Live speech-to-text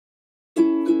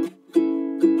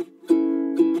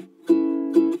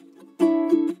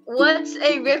What's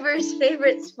a river's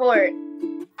favorite sport?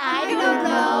 I don't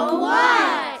know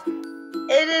what.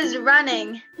 It is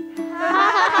running.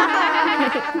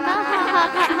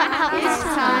 It's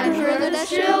time for the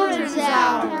Children's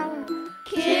Hour.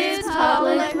 Kids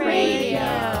Public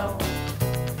Radio.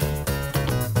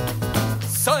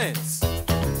 Science!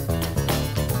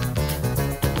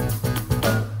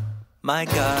 My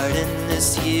garden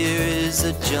this year is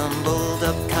a jumbled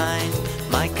up kind.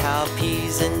 My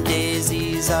cowpeas and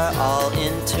daisies are all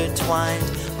intertwined.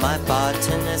 My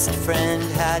botanist friend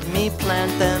had me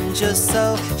plant them just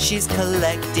so. She's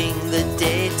collecting the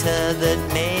data that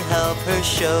may help her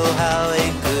show how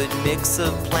a good mix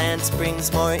of plants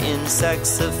brings more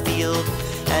insects afield.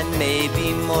 And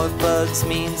maybe more bugs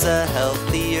means a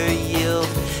healthier yield.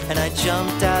 And I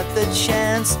jumped at the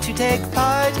chance to take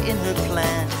part in her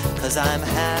plan, 'cause I'm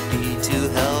happy to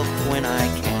help when I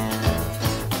can.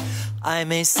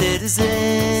 I'm a citizen,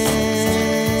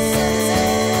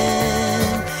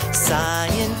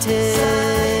 scientist,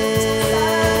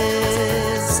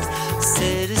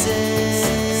 citizen,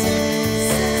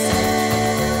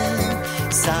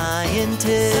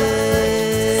 scientist,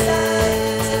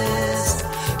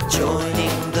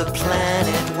 joining the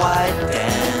planet-wide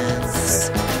dance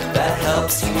that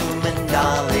helps human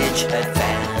knowledge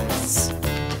advance.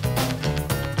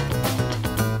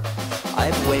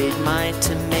 I've weighed my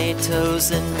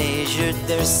tomatoes and measured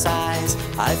their size.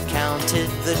 I've counted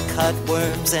the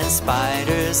cutworms and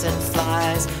spiders and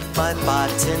flies. My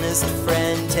botanist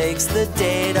friend takes the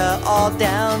data all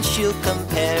down. She'll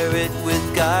compare it with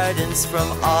gardens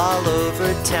from all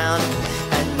over town.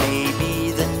 And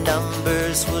maybe the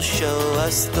numbers will show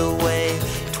us the way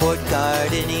toward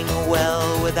gardening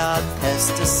well without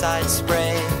pesticide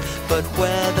spray. But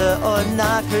whether or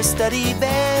not her study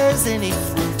bears any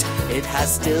fruit, it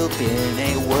has still been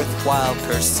a worthwhile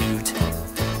pursuit.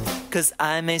 'Cause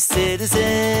I'm a citizen,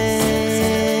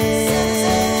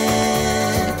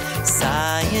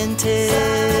 scientist.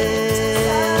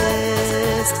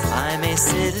 I'm a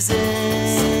citizen,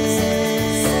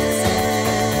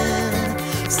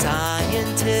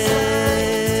 scientist,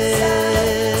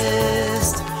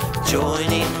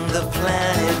 joining the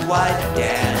planet-wide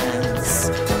dance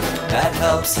that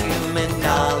helps human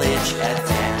knowledge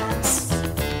advance.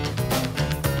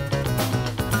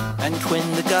 And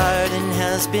when the garden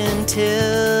has been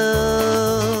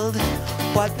tilled,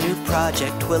 what new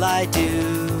project will I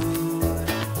do?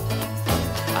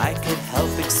 I could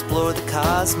help explore the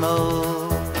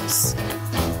cosmos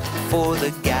for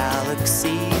the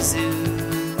galaxy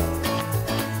zoo.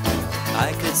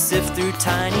 I could sift through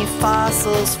tiny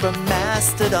fossils from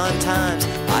mastodon times.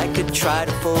 I could try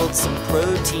to fold some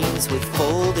proteins with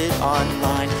Folded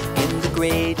Online. In the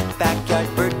great backyard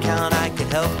bird count, I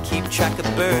could help keep track of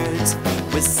birds.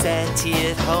 With SETI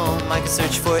at home, I could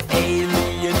search for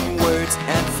alien words.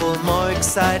 And for more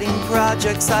exciting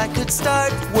projects I could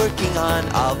start working on,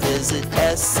 I'll visit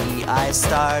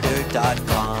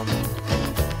scistarter.com.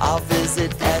 I'll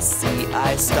visit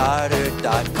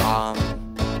scistarter.com.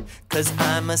 'Cause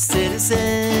I'm a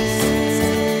citizen,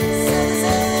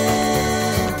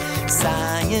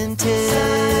 scientist,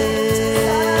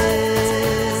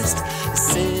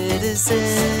 citizen,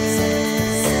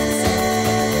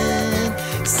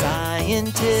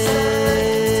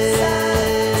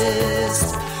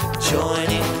 scientist,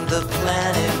 joining the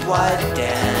planet-wide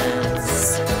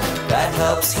dance that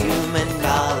helps human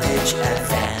knowledge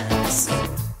advance.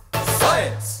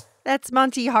 Science! That's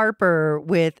Monty Harper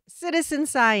with Citizen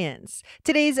Science.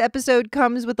 Today's episode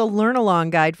comes with a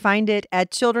learn-along guide. Find it at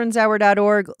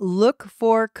childrenshour.org. Look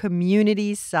for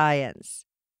Community Science.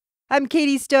 I'm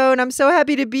Katie Stone. I'm so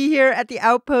happy to be here at the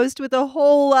Outpost with a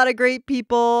whole lot of great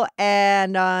people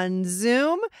and on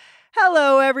Zoom.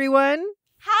 Hello, everyone.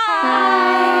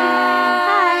 Hi.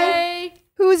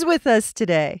 Who's with us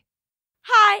today?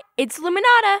 Hi, it's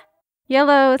Luminata.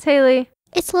 Yellow, it's Haley.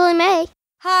 It's Lily Mae.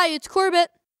 Hi, it's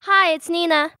Corbett. Hi, it's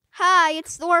Nina. Hi,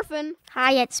 it's the Orphan.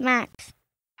 Hi, it's Max.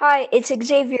 Hi, it's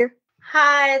Xavier.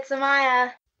 Hi, it's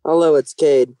Amaya. Hello, it's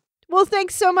Cade. Well,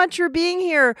 thanks so much for being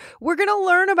here. We're going to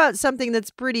learn about something that's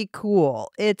pretty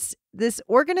cool. It's this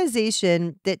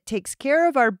organization that takes care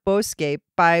of our bosque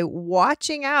by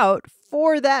watching out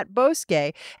for that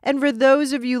bosque. And for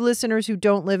those of you listeners who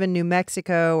don't live in New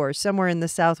Mexico or somewhere in the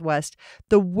Southwest,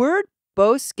 the word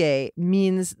bosque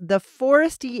means the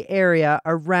foresty area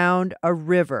around a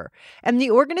river. And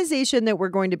the organization that we're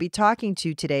going to be talking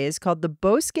to today is called the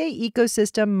Bosque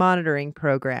Ecosystem Monitoring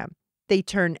Program. They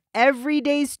turn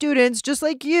everyday students, just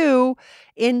like you,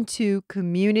 into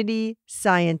community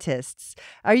scientists.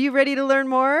 Are you ready to learn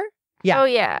more? Yeah. Oh,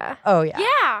 yeah. Oh, yeah.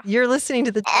 Yeah. You're listening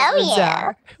to the Oh, Children's yeah.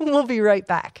 Hour. We'll be right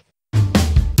back.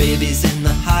 baby's in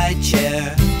the high chair.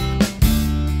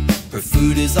 Her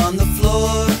food is on the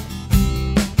floor.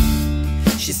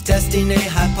 She's testing a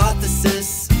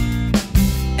hypothesis,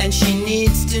 and she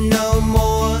needs to know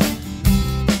more.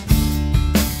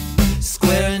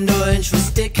 Square and orange will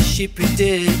stick, she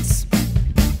predicts.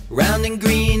 Round and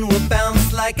green will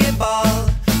bounce like a ball.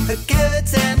 Her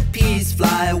carrots and peas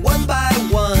fly one by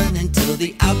one until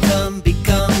the outcome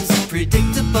becomes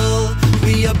predictable.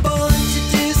 We are born to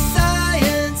do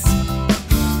science.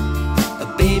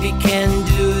 A baby can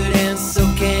do it and so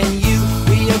can you.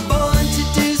 We are born to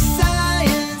do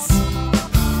science.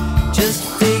 Just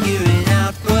figuring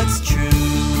out what's true.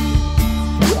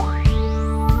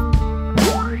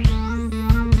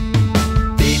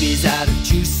 Baby's out of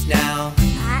juice now,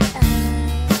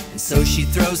 and so she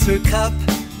throws her cup.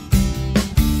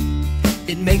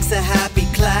 It makes a happy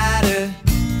clatter,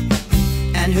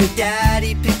 and her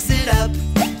daddy picks it up.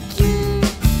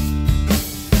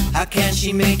 How can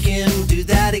she make him do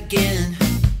that again?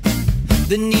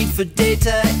 The need for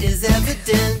data is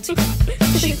evident.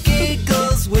 She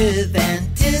giggles with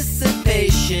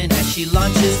anticipation as she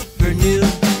launches her new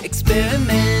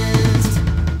experiment.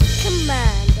 Come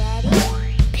on,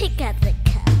 Daddy. Pick up the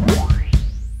cup.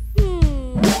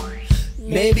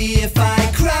 Maybe if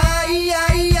I cry,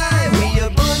 we are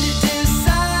born to do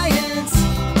science.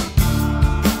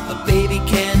 A baby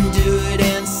can do it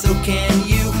and so can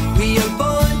you. We are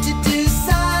born to do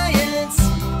science.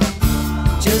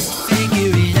 Just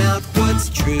figuring out what's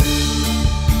true.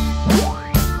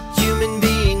 Human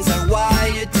beings are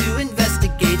wired to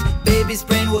investigate. Baby's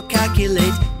brain will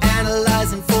calculate,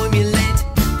 analyze and formulate.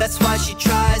 That's why she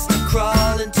tries to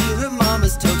crawl into her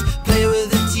mama's toes, play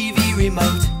with a TV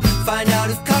remote, find out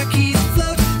if car keys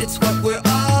float. It's what we're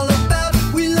all about.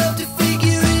 We love to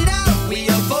figure it out. We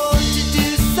are born to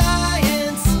do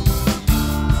science.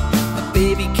 A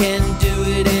baby can do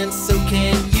it and so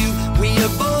can you. We are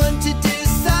born to do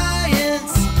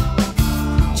science.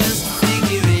 Just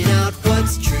figuring out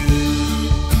what's true.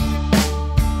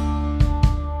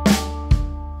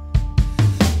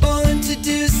 Born to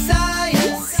do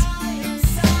science.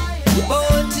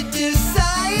 Born to do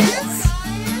science.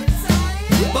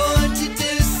 Born to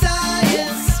do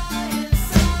science.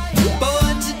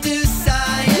 Born to do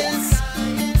science.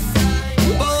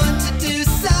 Born to do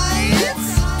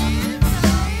science.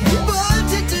 Born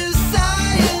to do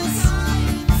science.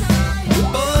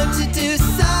 Born to do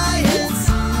science.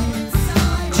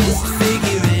 Just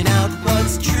figuring out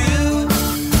what's true.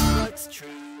 What's true?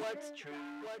 What's true?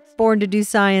 Born to Do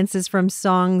Science is from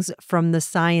Songs from the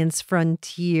Science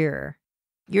Frontier.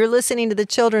 You're listening to the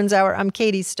Children's Hour. I'm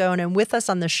Katie Stone, and with us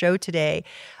on the show today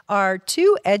are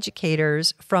two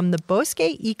educators from the Bosque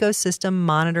Ecosystem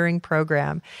Monitoring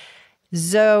Program.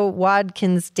 Zoe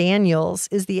Watkins-Daniels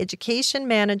is the education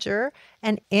manager,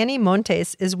 and Annie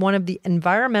Montes is one of the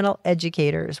environmental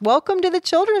educators. Welcome to the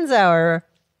Children's Hour.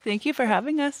 Thank you for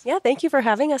having us. Yeah, thank you for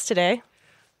having us today.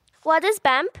 What is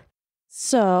BEMP?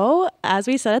 So, as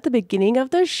we said at the beginning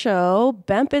of the show,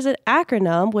 BEMP is an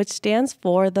acronym which stands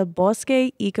for the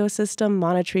Bosque Ecosystem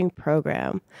Monitoring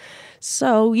Program.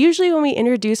 So, usually when we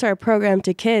introduce our program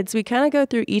to kids, we kind of go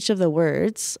through each of the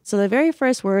words. So, the very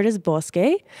first word is bosque,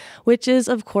 which is,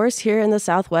 of course, here in the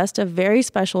Southwest, a very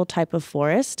special type of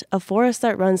forest, a forest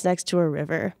that runs next to a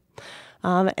river.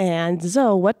 And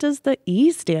Zoe, what does the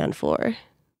E stand for?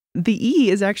 The E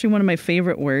is actually one of my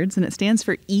favorite words, and it stands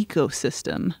for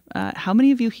ecosystem. How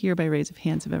many of you here, by raise of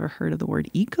hands, have ever heard of the word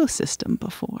ecosystem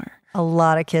before? A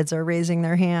lot of kids are raising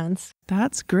their hands.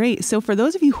 That's great. So for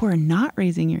those of you who are not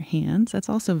raising your hands, that's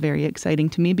also very exciting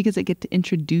to me because I get to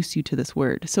introduce you to this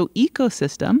word. So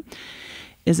ecosystem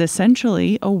is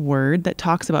essentially a word that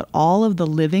talks about all of the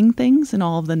living things and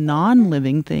all of the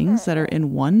non-living things that are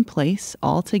in one place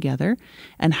all together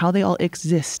and how they all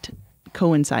exist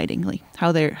coincidingly,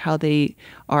 how they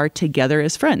are together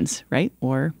as friends, right?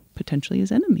 Or potentially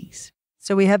as enemies.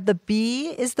 So we have the B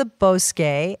is the bosque,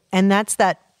 and that's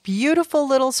that beautiful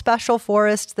little special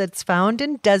forest that's found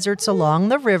in deserts along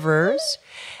the rivers.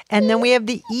 And then we have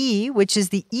the E, which is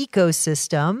the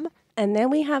ecosystem. And then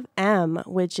we have M,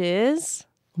 which is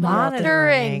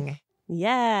Monitoring.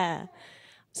 Yeah.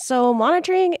 So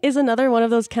monitoring is another one of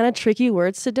those kind of tricky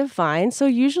words to define. So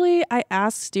usually I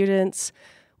ask students,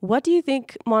 what do you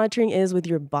think monitoring is with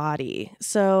your body?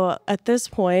 So at this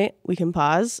point, we can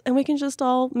pause and we can just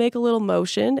all make a little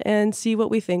motion and see what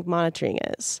we think monitoring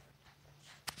is.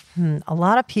 A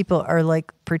lot of people are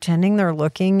like pretending they're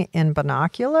looking in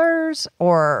binoculars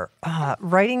or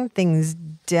writing things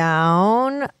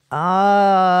down.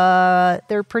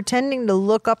 They're pretending to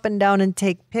look up and down and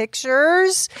take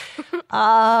pictures.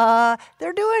 They're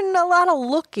doing a lot of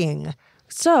looking.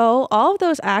 So all of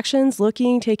those actions,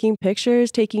 looking, taking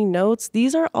pictures, taking notes,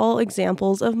 these are all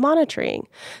examples of monitoring.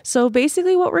 So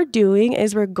basically what we're doing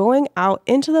is we're going out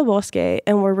into the bosque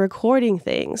and we're recording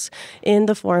things in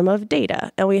the form of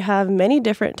data. And we have many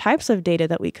different types of data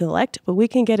that we collect, but we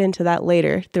can get into that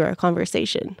later through our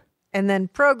conversation. And then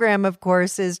program, of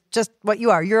course, is just what you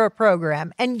are. You're a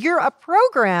program. And you're a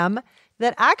program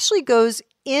that actually goes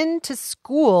into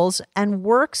schools and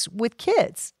works with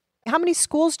kids. How many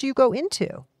schools do you go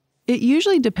into? It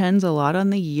usually depends a lot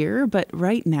on the year, but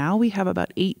right now we have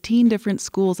about 18 different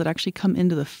schools that actually come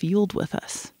into the field with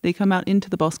us. They come out into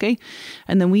the bosque,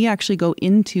 and then we actually go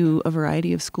into a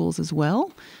variety of schools as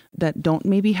well that don't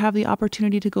maybe have the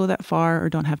opportunity to go that far or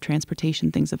don't have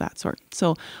transportation, things of that sort.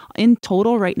 So in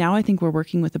total right now, I think we're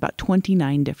working with about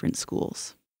 29 different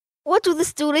schools. What do the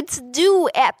students do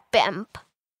at BEMP?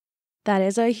 That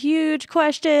is a huge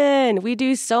question. We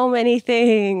do so many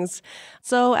things.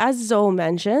 So as Zoe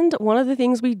mentioned, one of the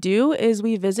things we do is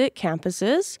we visit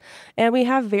campuses and we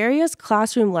have various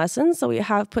classroom lessons that we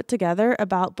have put together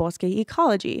about bosque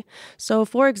ecology. So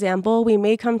for example, we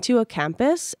may come to a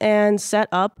campus and set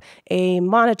up a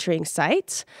monitoring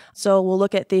site. So we'll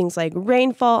look at things like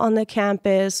rainfall on the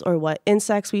campus or what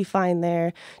insects we find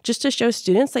there, just to show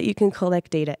students that you can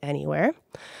collect data anywhere.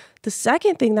 The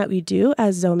second thing that we do,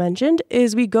 as Zoe mentioned,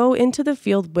 is we go into the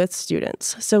field with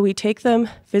students. So we take them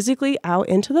physically out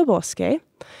into the bosque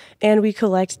and we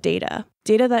collect data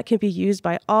that can be used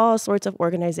by all sorts of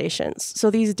organizations. So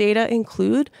these data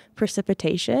include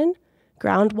precipitation,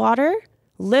 groundwater,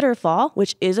 litterfall,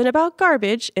 which isn't about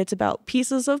garbage, it's about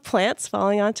pieces of plants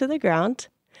falling onto the ground.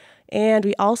 And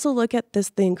we also look at this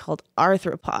thing called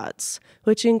arthropods,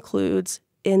 which includes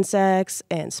insects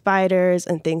and spiders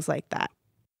and things like that.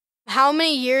 How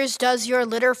many years does your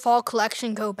litter fall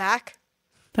collection go back?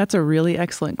 That's a really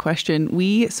excellent question.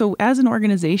 So as an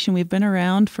organization, we've been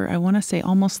around for, I want to say,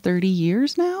 almost 30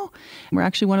 years now. We're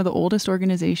actually one of the oldest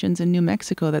organizations in New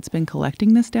Mexico that's been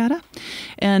collecting this data.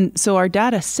 And so our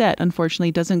data set,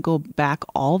 unfortunately, doesn't go back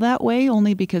all that way,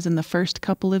 only because in the first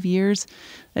couple of years,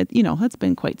 that's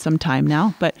been quite some time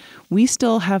now, but we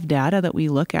still have data that we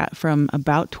look at from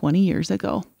about 20 years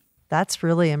ago. That's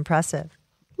really impressive.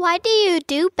 Why do you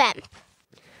do BEMP?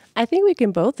 I think we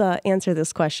can both answer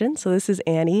this question. So this is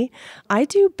Annie. I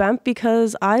do BEMP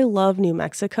because I love New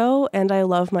Mexico and I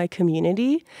love my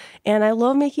community. And I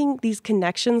love making these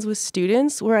connections with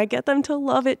students where I get them to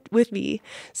love it with me.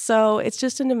 So it's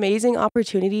just an amazing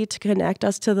opportunity to connect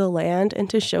us to the land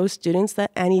and to show students that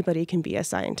anybody can be a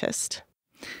scientist.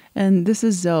 And this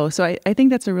is Zoe. So I think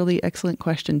that's a really excellent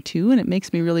question too. And it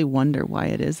makes me really wonder why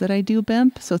it is that I do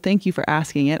BEMP. So thank you for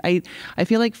asking it. I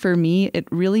feel like for me, it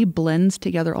really blends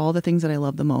together all the things that I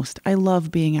love the most. I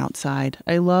love being outside.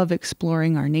 I love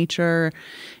exploring our nature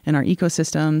and our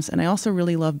ecosystems. And I also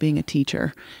really love being a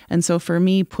teacher. And so for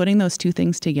me, putting those two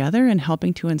things together and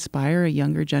helping to inspire a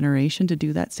younger generation to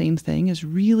do that same thing is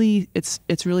really, it's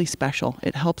really special.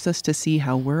 It helps us to see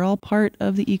how we're all part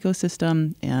of the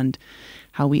ecosystem and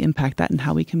how we impact that and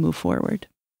how we can move forward.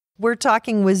 We're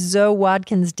talking with Zoe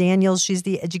Watkins-Daniels. She's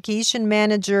the education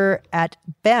manager at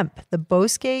BEMP, the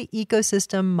Bosque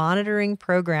Ecosystem Monitoring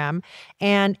Program,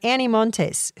 and Annie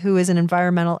Montes, who is an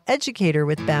environmental educator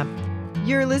with BEMP.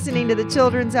 You're listening to the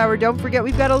Children's Hour. Don't forget,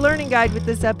 we've got a learning guide with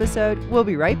this episode. We'll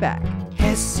be right back.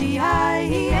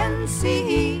 SCIENCE,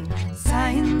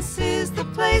 science is the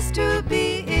place to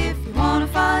be if you want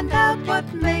to find out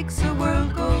what makes the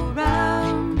world go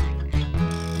round.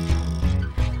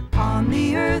 On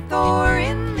the earth or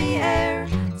in the air,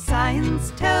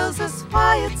 science tells us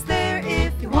why it's there.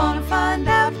 If you want to find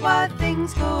out why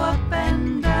things go up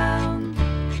and down,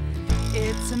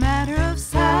 it's a matter of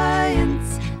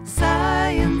science.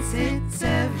 Science, it's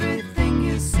everything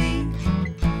you see.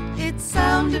 It's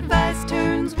sound advice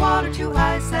turns water to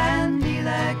ice and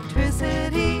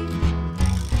electricity.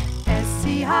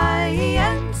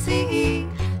 SCIENCE,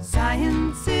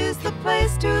 science is the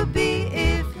place to be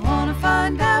if you want to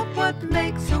find out what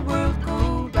makes the world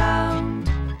go round.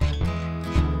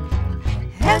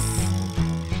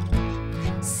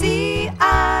 SCIENCE,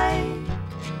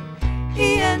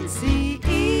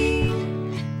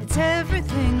 it's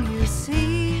everything you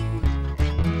see.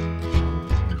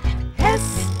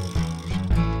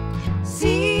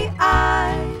 SCIENCE,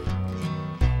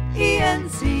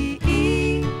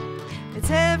 it's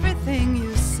everything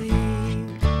you see.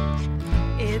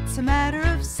 It's a matter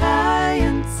of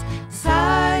science.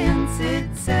 Science,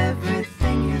 it's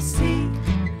everything you see.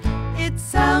 It's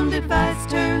sound advice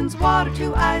turns water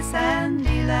to ice and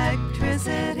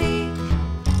electricity.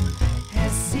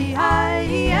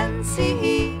 SCIENCE,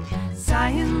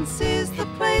 science is the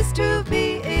place to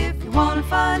be if you you want to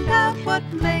find out what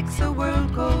makes the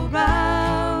world go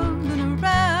round and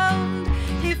around.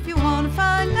 If you want to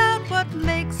find out what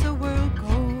makes the world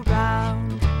go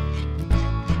round.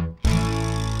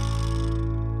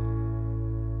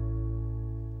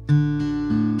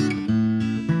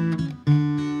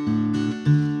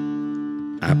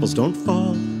 Apples don't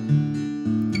fall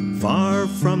far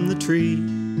from the tree.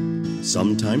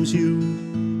 Sometimes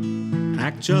you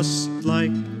act just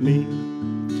like me.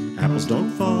 Apples don't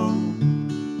fall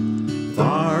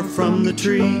far from the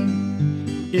tree.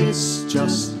 It's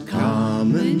just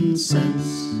common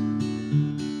sense.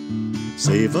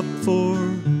 Save up for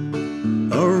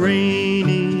a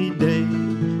rainy day.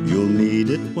 You'll need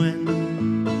it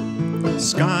when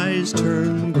skies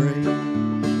turn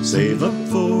gray. Save up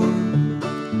for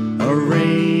a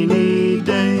rainy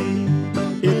day.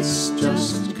 It's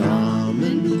just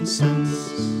common sense.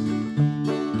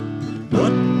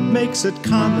 What makes it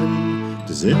common?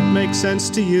 Does it make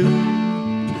sense to you?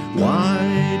 Why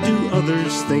do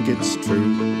others think it's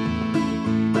true?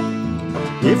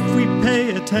 If we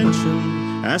pay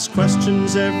attention, ask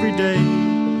questions every day,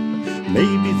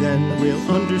 maybe then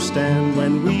we'll understand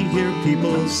when we hear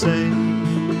people say,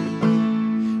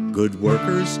 good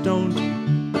workers don't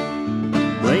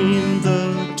blame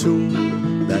the tool.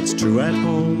 That's true at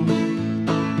home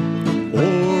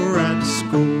or at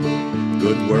school.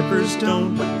 Good workers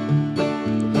don't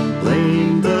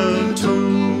blame the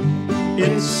tool.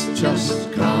 It's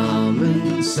just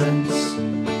common sense.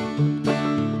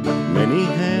 Many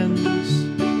hands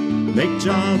make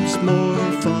jobs more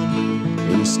fun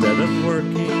instead of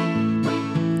working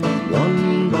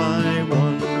one by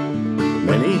one.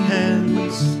 Many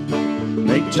hands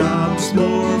make jobs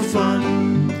more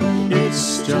fun.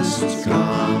 It's just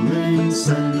common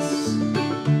sense.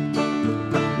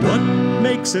 What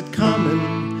makes it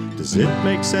common? Does it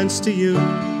make sense to you?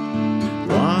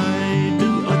 Why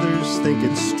do others think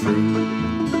it's true?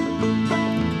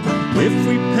 If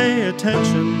we pay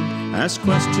attention, ask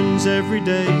questions every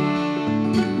day,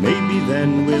 maybe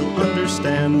then we'll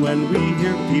understand when we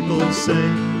hear people say,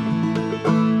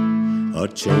 a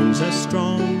chain's as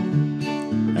strong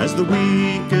as the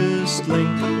weakest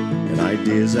link, and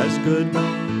ideas as good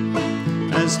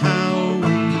as how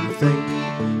we think.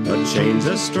 A chain's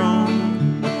as strong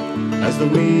as the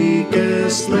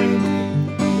weakest link.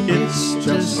 It's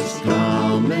just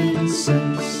common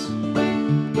sense.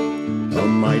 A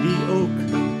mighty oak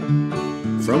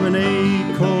from an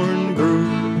acorn grew.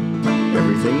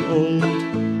 Everything old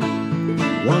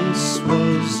once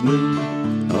was new.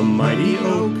 A mighty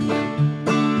oak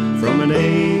from an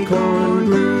acorn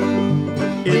grew.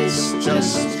 It's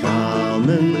just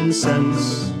common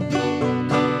sense.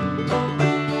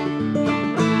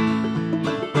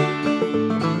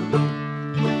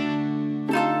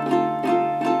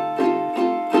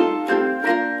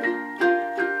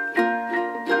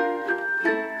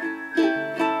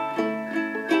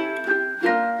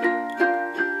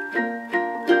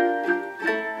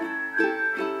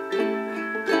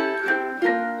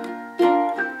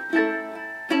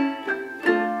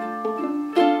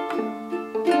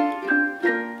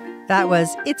 That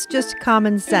was It's Just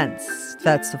Common Sense.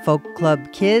 That's the Folk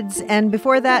Club Kids. And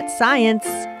before that, Science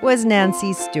was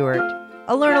Nancy Stewart.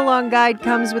 A learn-along guide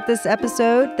comes with this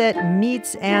episode that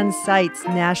meets and cites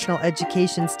national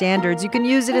education standards. You can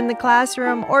use it in the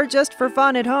classroom or just for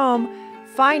fun at home.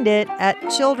 Find it at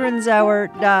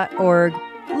childrenshour.org.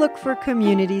 Look for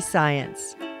community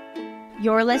science.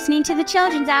 You're listening to the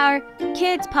Children's Hour,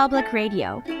 Kids Public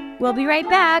Radio. We'll be right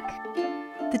back.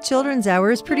 The Children's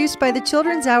Hour is produced by the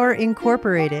Children's Hour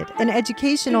Incorporated, an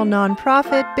educational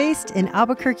nonprofit based in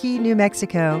Albuquerque, New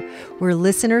Mexico. We're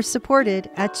listener-supported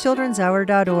at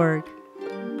childrenshour.org.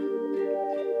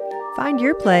 Find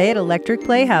your play at Electric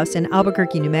Playhouse in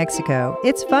Albuquerque, New Mexico.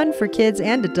 It's fun for kids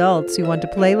and adults who want to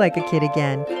play like a kid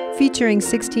again, featuring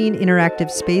 16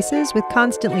 interactive spaces with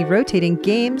constantly rotating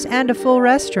games and a full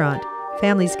restaurant.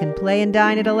 Families can play and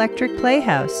dine at Electric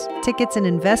Playhouse. Tickets and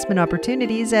investment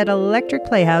opportunities at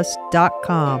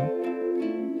electricplayhouse.com.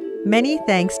 Many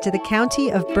thanks to the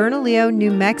County of Bernalillo,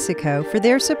 New Mexico for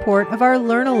their support of our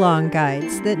Learn-Along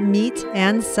guides that meet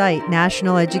and cite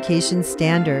national education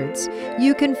standards.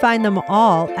 You can find them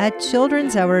all at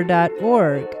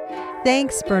childrenshour.org.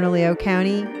 Thanks, Bernalillo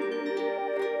County.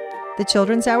 The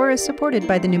Children's Hour is supported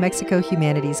by the New Mexico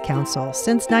Humanities Council.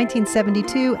 Since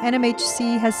 1972,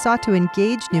 NMHC has sought to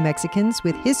engage New Mexicans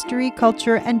with history,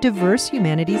 culture, and diverse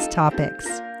humanities topics.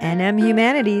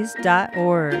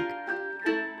 nmhumanities.org.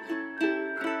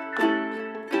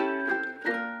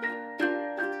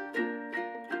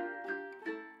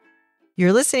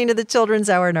 You're listening to the Children's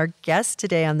Hour, and our guests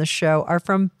today on the show are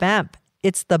from BEMP,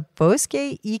 It's the Bosque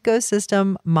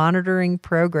Ecosystem Monitoring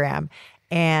Program,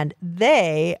 and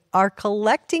they are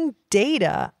collecting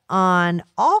data on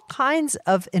all kinds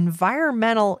of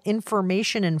environmental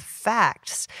information and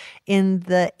facts in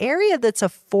the area that's a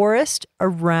forest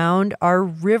around our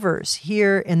rivers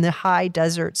here in the high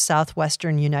desert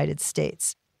southwestern United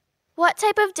States. What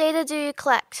type of data do you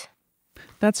collect?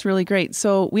 That's really great.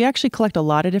 So we actually collect a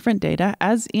lot of different data.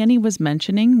 As Annie was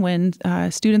mentioning, when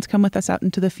students come with us out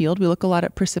into the field, we look a lot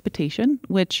at precipitation,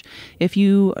 which if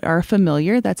you are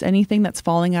familiar, that's anything that's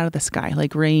falling out of the sky,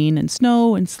 like rain and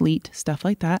snow and sleet, stuff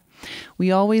like that.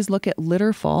 We always look at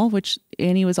litter fall, which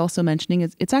Annie was also mentioning,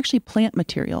 is it's actually plant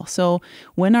material. So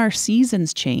when our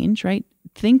seasons change, right,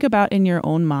 think about in your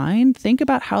own mind, think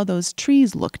about how those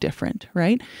trees look different,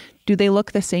 right? Do they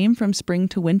look the same from spring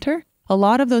to winter? A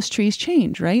lot of those trees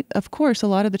change, right? Of course, a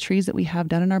lot of the trees that we have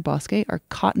down in our bosque are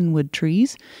cottonwood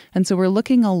trees. And so we're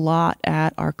looking a lot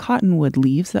at our cottonwood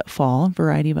leaves that fall, a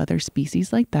variety of other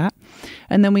species like that.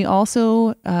 And then we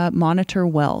also monitor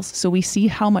wells. So we see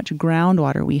how much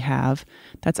groundwater we have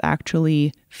that's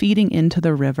actually feeding into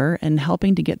the river and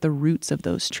helping to get the roots of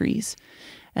those trees.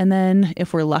 And then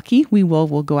if we're lucky,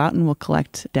 we'll go out and we'll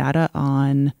collect data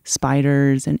on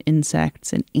spiders and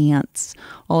insects and ants,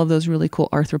 all of those really cool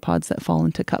arthropods that fall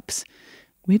into cups.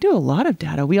 We do a lot of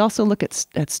data. We also look at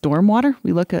stormwater.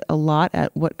 We look at a lot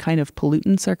at what kind of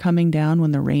pollutants are coming down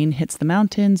when the rain hits the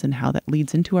mountains and how that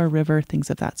leads into our river, things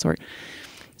of that sort.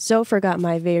 So forgot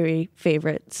my very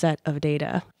favorite set of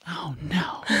data. Oh,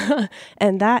 no.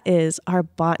 And that is our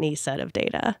botany set of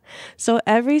data. So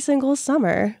every single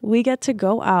summer, we get to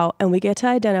go out and we get to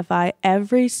identify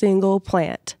every single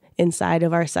plant inside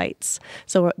of our sites.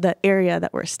 So the area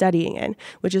that we're studying in,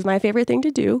 which is my favorite thing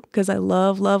to do because I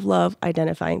love, love, love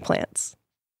identifying plants.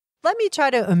 Let me try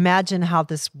to imagine how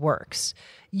this works.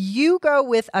 You go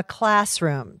with a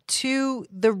classroom to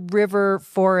the river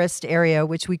forest area,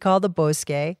 which we call the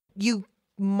bosque. You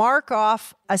mark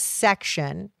off a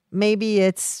section. Maybe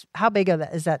it's, how big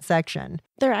is that section?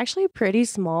 They're actually pretty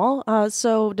small.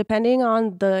 So depending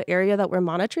on the area that we're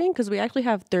monitoring, because we actually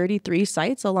have 33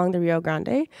 sites along the Rio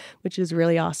Grande, which is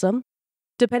really awesome.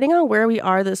 Depending on where we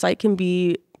are, the site can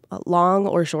be long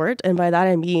or short. And by that,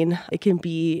 I mean, it can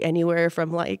be anywhere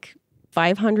from like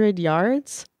 500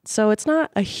 yards. So it's not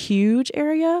a huge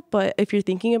area, but if you're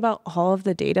thinking about all of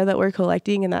the data that we're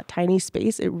collecting in that tiny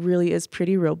space, it really is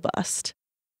pretty robust.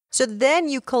 So then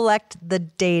you collect the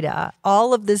data,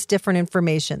 all of this different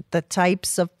information, the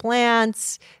types of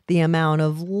plants, the amount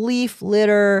of leaf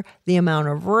litter, the amount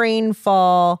of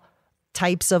rainfall,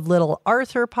 types of little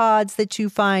arthropods that you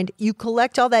find. You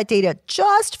collect all that data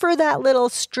just for that little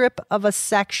strip of a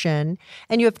section,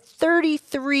 and you have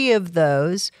 33 of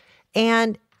those.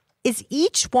 And is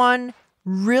each one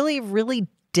really, really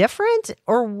different?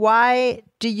 Or why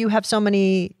do you have so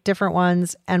many different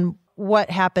ones, and what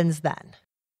happens then?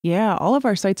 Yeah, all of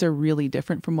our sites are really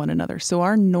different from one another. So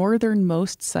our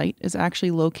northernmost site is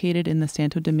actually located in the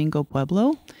Santo Domingo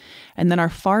Pueblo. And then our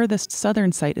farthest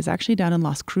southern site is actually down in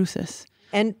Las Cruces.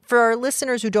 And for our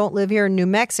listeners who don't live here in New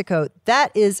Mexico,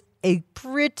 that is a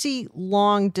pretty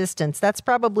long distance. That's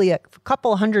probably a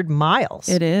couple hundred miles.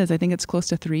 It is. I think it's close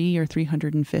to 300 or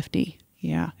 350.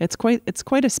 Yeah, it's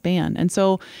quite a span. And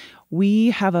so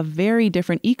we have a very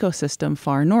different ecosystem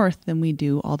far north than we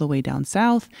do all the way down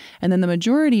south. And then the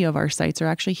majority of our sites are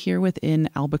actually here within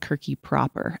Albuquerque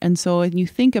proper. And so when you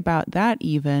think about that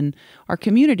even, our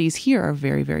communities here are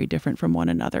very, very different from one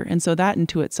another. And so that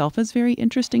into itself is very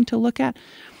interesting to look at.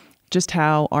 Just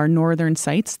how our northern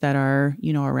sites that are,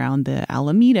 around the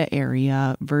Alameda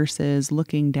area versus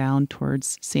looking down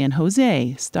towards San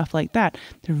Jose, stuff like that.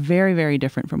 They're very, very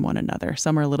different from one another.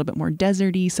 Some are a little bit more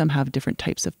deserty. Some have different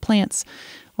types of plants,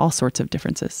 all sorts of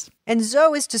differences. And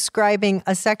Zoe is describing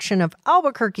a section of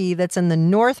Albuquerque that's in the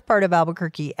north part of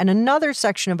Albuquerque and another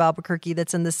section of Albuquerque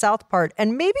that's in the south part.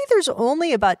 And maybe there's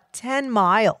only about 10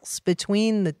 miles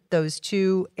between those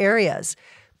two areas.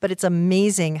 But it's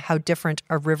amazing how different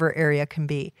a river area can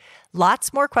be.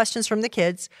 Lots more questions from the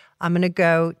kids. I'm going to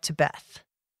go to Beth.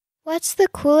 What's the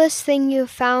coolest thing you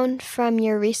found from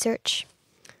your research?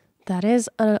 That is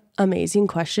an amazing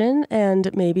question and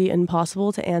maybe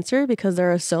impossible to answer because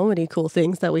there are so many cool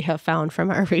things that we have found from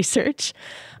our research.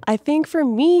 I think for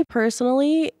me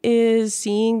personally is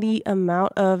seeing the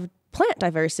amount of plant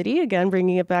diversity, again,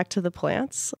 bringing it back to the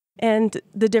plants, and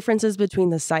the differences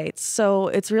between the sites. So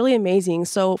it's really amazing.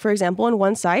 So for example, in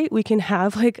one site, we can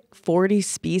have like 40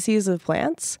 species of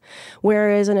plants,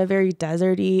 whereas in a very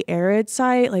deserty, arid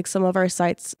site, like some of our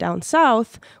sites down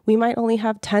south, we might only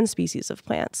have 10 species of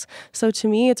plants. So to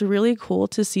me, it's really cool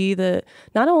to see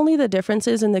not only the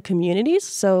differences in the communities,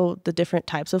 so the different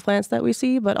types of plants that we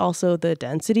see, but also the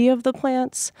density of the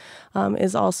plants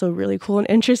is also really cool and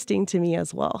interesting to me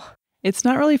as well. It's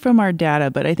not really from our data,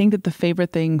 but I think that the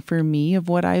favorite thing for me of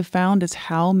what I've found is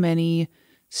how many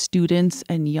students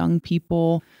and young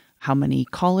people, how many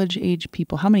college-age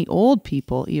people, how many old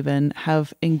people even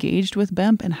have engaged with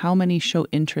BEMP, and how many show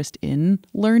interest in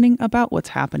learning about what's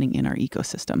happening in our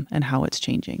ecosystem and how it's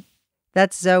changing.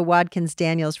 That's Zoe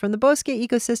Watkins-Daniels from the Bosque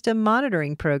Ecosystem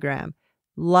Monitoring Program.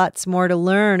 Lots more to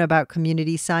learn about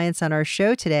community science on our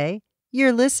show today.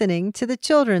 You're listening to the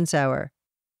Children's Hour.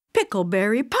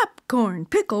 Pickleberry popcorn,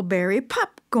 pickleberry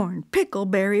popcorn,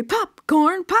 pickleberry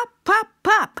popcorn, pop, pop,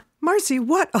 pop. Marcy,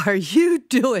 what are you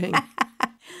doing?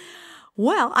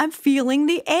 Well, I'm feeling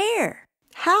the air.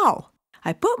 How?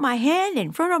 I put my hand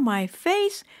in front of my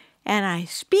face and I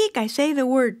say the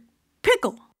word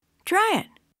pickle. Try it.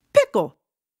 Pickle.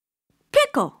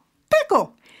 Pickle.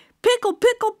 Pickle. Pickle,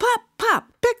 pickle, pop,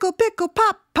 pop. Pickle, pickle,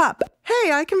 pop, pop.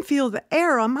 Hey, I can feel the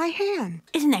air on my hand.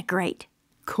 Isn't that great?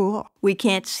 Cool. We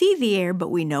can't see the air, but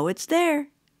we know it's there.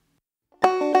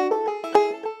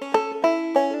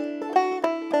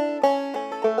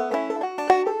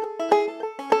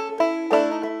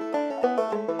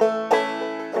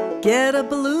 Get a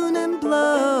balloon and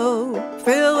blow,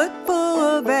 fill it full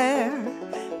of air.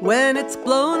 When it's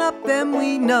blown up, then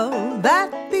we know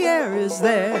that the air is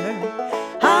there.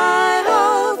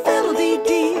 Hi-ho,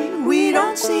 fiddle-dee-dee, we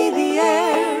don't see the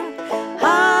air.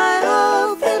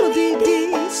 Hi-ho,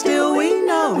 fiddle-dee-dee, still we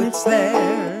know it's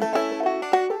there.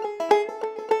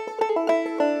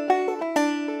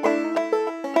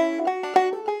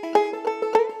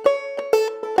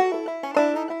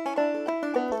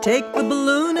 Take the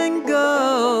balloon and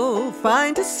go,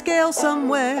 find a scale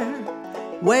somewhere.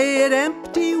 Weigh it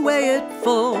empty, weigh it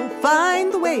full,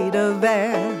 find the weight of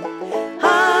air.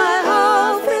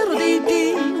 Hi-ho,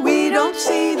 fiddle-dee-dee, we don't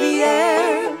see the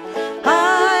air.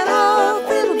 Hi-ho,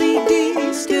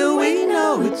 fiddle-dee-dee, still we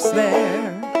know it's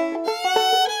there.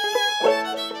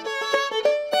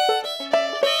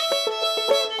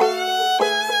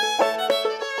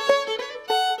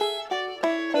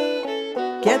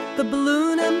 Get the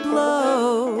balloon and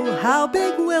blow, how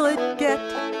big will it get?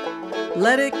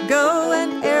 Let it go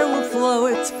and air will flow,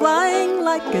 it's flying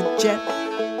like a jet.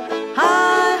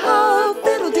 Hi-ho,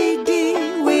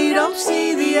 fiddle-dee-dee, we don't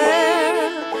see the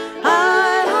air.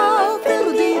 Hi-ho,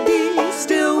 fiddle-dee-dee,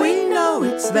 still we know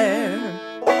it's there.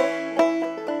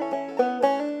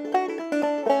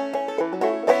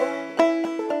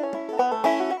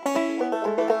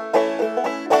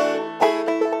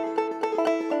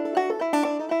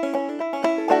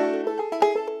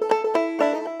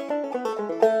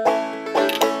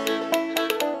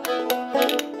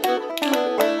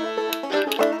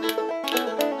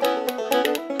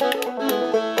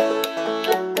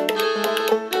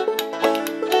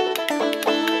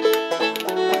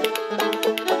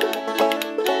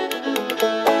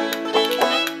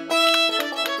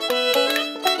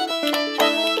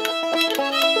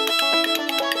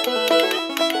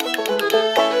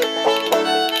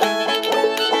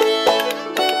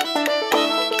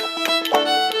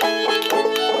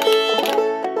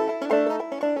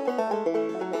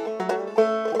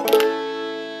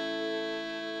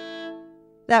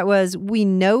 That was We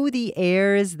Know the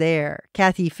Air is There,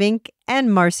 Kathy Fink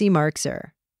and Marcy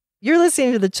Markser. You're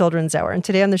listening to the Children's Hour, and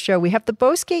today on the show we have the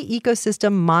Bosque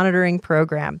Ecosystem Monitoring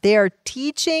Program. They are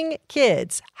teaching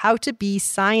kids how to be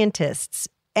scientists,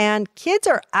 and kids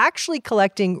are actually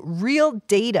collecting real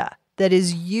data that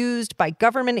is used by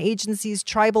government agencies,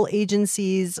 tribal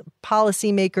agencies,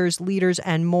 policymakers, leaders,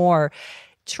 and more,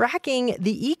 tracking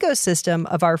the ecosystem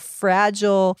of our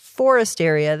fragile forest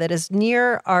area that is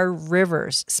near our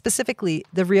rivers, specifically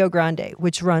the Rio Grande,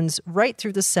 which runs right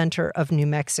through the center of New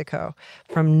Mexico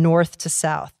from north to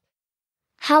south.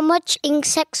 How much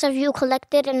insects have you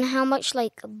collected and how much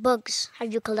bugs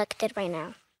have you collected right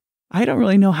now? I don't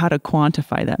really know how to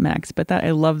quantify that, Max, but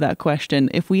I love that question.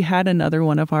 If we had another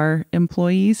one of our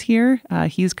employees here,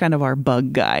 he's kind of our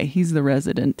bug guy. He's the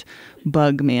resident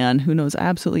bug man who knows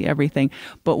absolutely everything.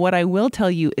 But what I will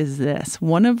tell you is this.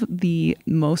 One of the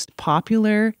most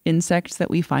popular insects that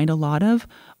we find a lot of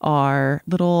are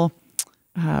little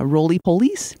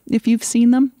roly-polies, if you've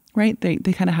seen them, right? They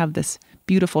kind of have this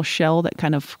beautiful shell that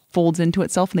kind of folds into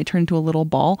itself and they turn into a little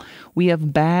ball. We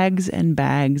have bags and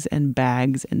bags and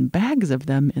bags and bags of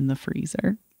them in the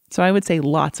freezer. So I would say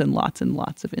lots and lots and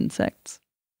lots of insects.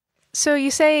 So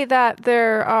you say that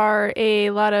there are a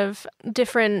lot of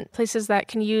different places that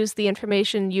can use the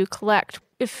information you collect.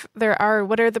 If there are,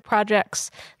 what are the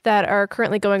projects that are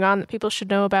currently going on that people should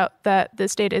know about that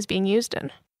this data is being used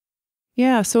in?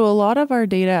 Yeah, so a lot of our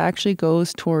data actually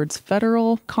goes towards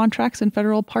federal contracts and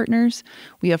federal partners.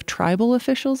 We have tribal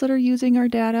officials that are using our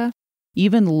data.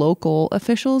 Even local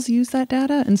officials use that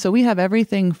data. And so we have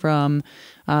everything from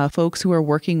folks who are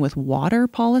working with water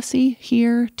policy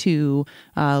here to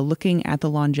looking at the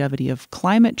longevity of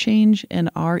climate change in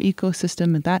our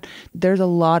ecosystem. And that there's a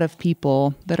lot of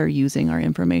people that are using our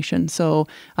information. So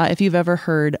if you've ever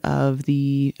heard of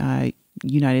the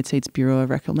United States Bureau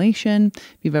of Reclamation,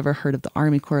 if you've ever heard of the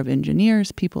Army Corps of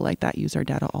Engineers, people like that use our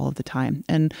data all of the time.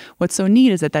 And what's so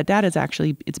neat is that data is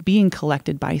actually, it's being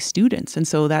collected by students. And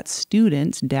so that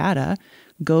students' data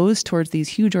goes towards these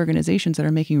huge organizations that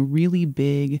are making really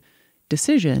big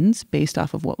decisions based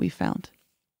off of what we found.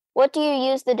 What do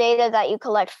you use the data that you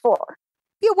collect for?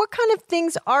 Yeah, what kind of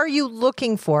things are you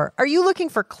looking for? Are you looking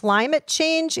for climate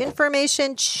change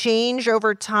information, change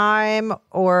over time,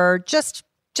 or just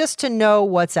to know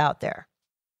what's out there?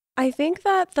 I think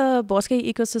that the Bosque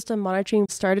Ecosystem Monitoring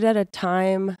started at a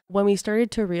time when we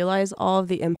started to realize all of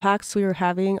the impacts we were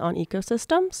having on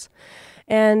ecosystems.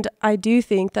 And I do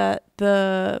think that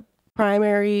the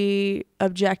primary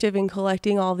objective in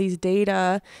collecting all these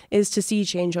data is to see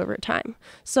change over time.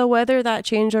 So whether that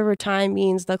change over time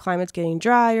means the climate's getting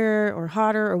drier or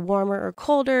hotter or warmer or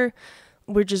colder,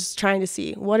 we're just trying to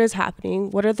see what is happening,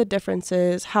 what are the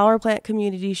differences, how are plant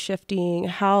communities shifting,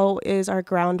 how is our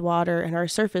groundwater and our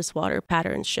surface water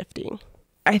patterns shifting.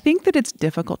 I think that it's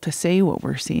difficult to say what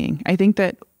we're seeing. I think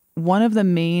that one of the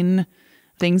main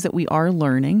things that we are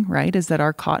learning, right, is that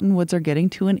our cottonwoods are getting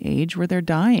to an age where they're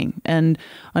dying. And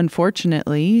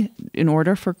unfortunately, in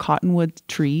order for cottonwood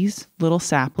trees, little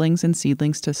saplings and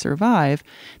seedlings to survive,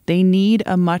 they need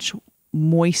a much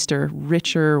moister,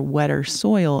 richer, wetter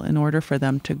soil in order for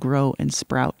them to grow and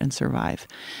sprout and survive.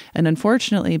 And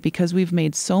unfortunately, because we've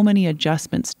made so many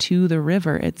adjustments to the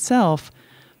river itself,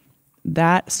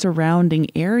 that surrounding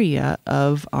area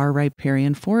of our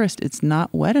riparian forest, it's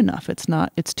not wet enough.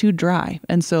 It's too dry.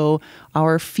 And so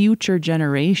our future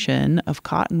generation of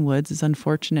cottonwoods is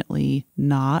unfortunately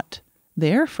not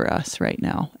there for us right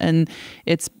now. And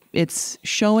it's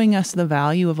showing us the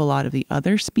value of a lot of the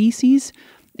other species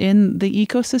in the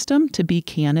ecosystem to be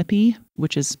canopy,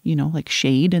 which is, like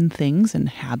shade and things and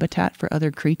habitat for other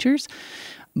creatures.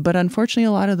 But unfortunately,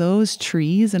 a lot of those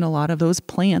trees and a lot of those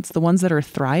plants, the ones that are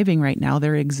thriving right now,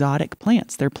 they're exotic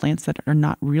plants. They're plants that are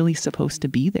not really supposed to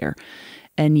be there.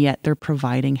 And yet they're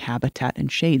providing habitat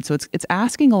and shade. So it's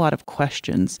asking a lot of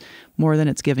questions more than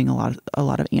it's giving a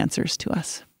lot of answers to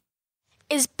us.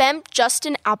 Is BEMP just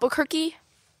in Albuquerque?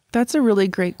 That's a really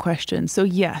great question. So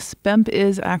yes, BEMP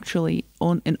is actually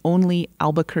an only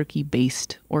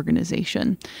Albuquerque-based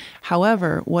organization.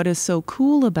 However, what is so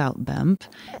cool about BEMP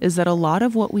is that a lot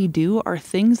of what we do are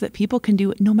things that people can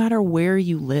do no matter where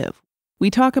you live. We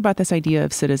talk about this idea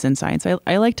of citizen science.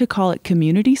 I like to call it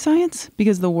community science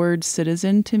because the word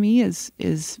citizen to me is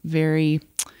very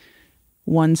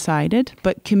one-sided,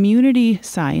 but community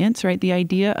science, right? The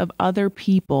idea of other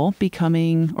people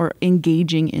becoming or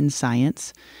engaging in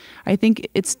science. I think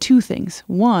it's two things.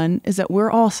 One is that we're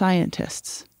all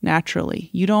scientists, naturally.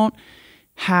 You don't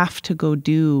have to go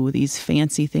do these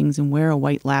fancy things and wear a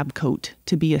white lab coat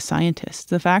to be a scientist.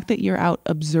 The fact that you're out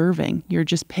observing, you're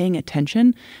just paying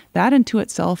attention, that into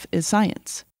itself is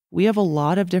science. We have a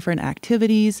lot of different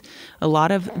activities, a lot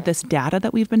of this data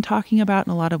that we've been talking about,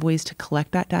 and a lot of ways to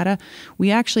collect that data. We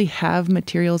actually have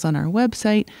materials on our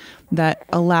website that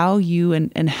allow you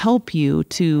and help you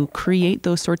to create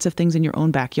those sorts of things in your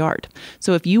own backyard.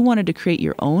 So if you wanted to create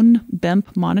your own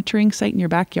BEMP monitoring site in your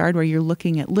backyard where you're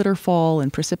looking at litter fall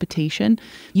and precipitation,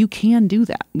 you can do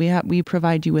that. We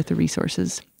provide you with the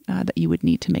resources that you would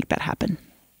need to make that happen.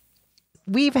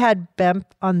 We've had BEMP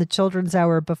on the Children's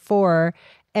Hour before.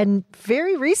 And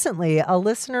very recently, a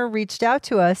listener reached out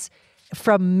to us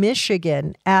from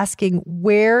Michigan asking,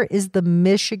 where is the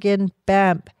Michigan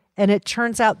BEMP? And it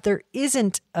turns out there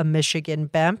isn't a Michigan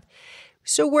BEMP.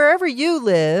 So wherever you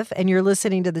live and you're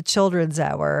listening to the Children's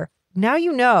Hour, now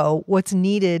you know what's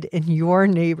needed in your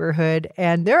neighborhood.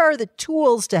 And there are the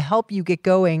tools to help you get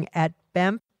going at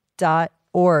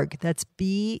BEMP.org. That's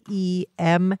BEMP.org.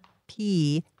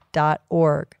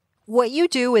 What you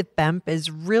do with BEMP is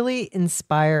really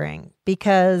inspiring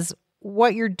because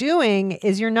what you're doing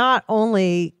is you're not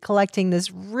only collecting this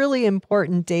really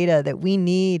important data that we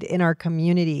need in our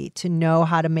community to know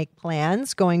how to make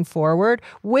plans going forward,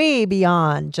 way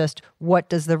beyond just what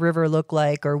does the river look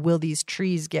like or will these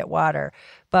trees get water,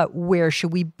 but where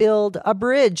should we build a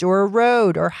bridge or a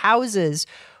road or houses?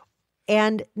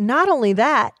 And not only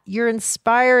that, you're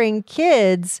inspiring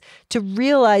kids to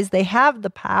realize they have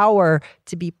the power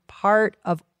to be part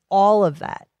of all of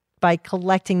that by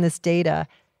collecting this data.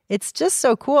 It's just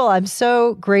so cool. I'm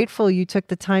so grateful you took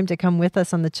the time to come with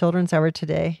us on the Children's Hour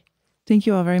today. Thank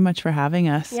you all very much for having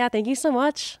us. Yeah, thank you so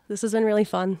much. This has been really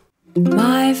fun.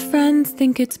 My friends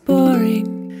think it's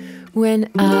boring when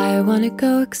I want to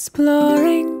go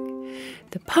exploring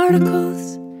the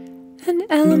particles and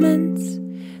elements,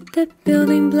 the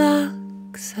building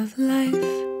blocks of life.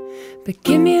 But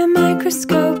give me a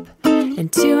microscope and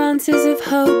 2 ounces of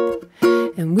hope,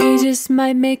 and we just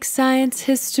might make science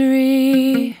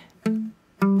history.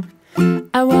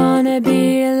 I wanna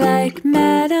be like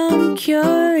Madame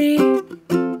Curie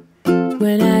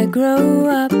when I grow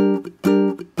up.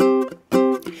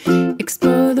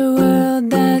 Explore the world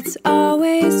that's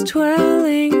always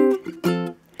twirling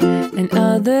and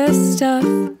other stuff.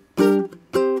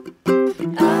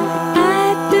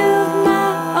 I build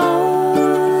my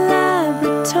own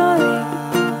laboratory.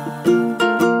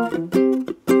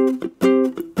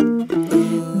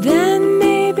 Then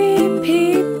maybe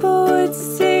people would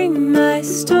sing my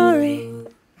story,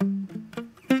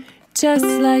 just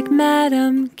like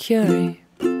Madame Curie.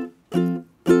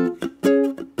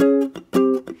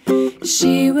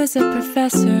 She was a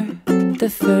professor, the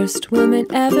first woman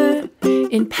ever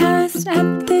in Paris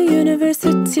at the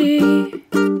university.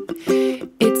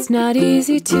 It's not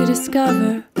easy to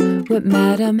discover what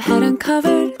Madame had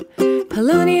uncovered,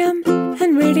 polonium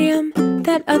and radium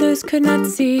that others could not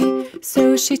see.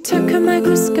 So she took her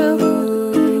microscope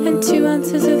and 2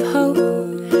 ounces of hope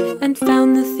and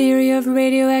found the theory of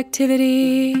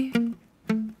radioactivity.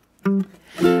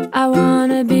 I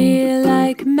wanna be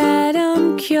like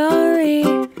Madame Curie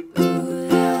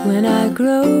when I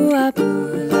grow up.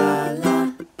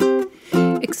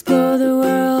 Explore the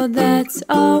world that's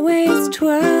always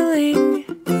twirling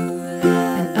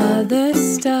and other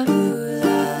stuff.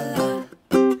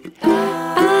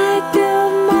 I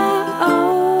build my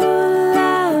own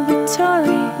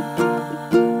laboratory.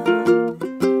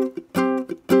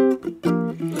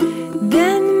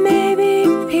 Then maybe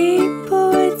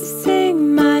people would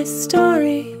sing my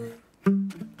story,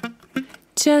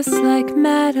 just like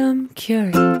Madame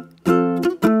Curie.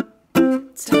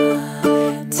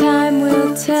 Time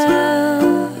will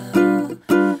tell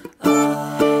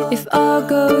if all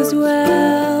goes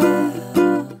well.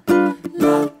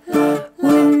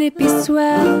 Wouldn't it be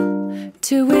swell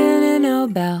to win a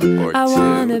Nobel? I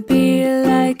wanna be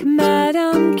like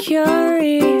Madame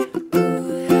Curie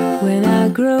when I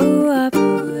grow up.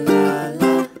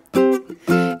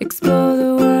 Explore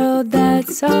the world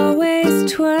that's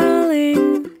always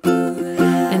twirling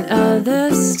and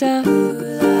other stuff.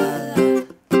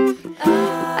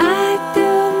 I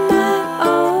build my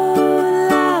own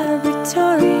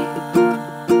laboratory.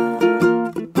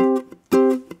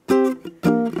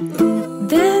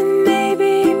 Then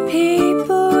maybe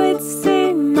people would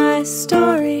sing my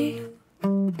story,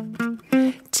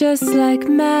 just like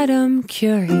Madame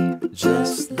Curie.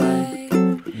 Just like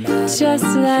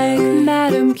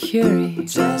Madame Curie.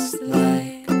 Just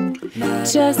like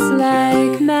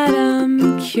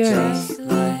Madame Curie.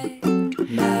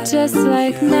 Just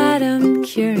like Madame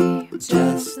Curie.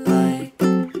 Just like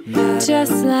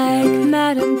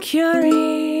Madame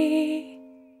Curie.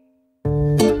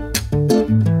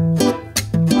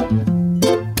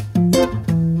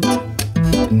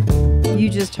 You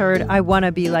just heard I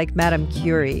Wanna Be Like Madame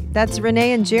Curie. That's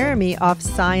Renee and Jeremy off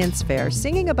Science Fair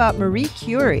singing about Marie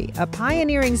Curie, a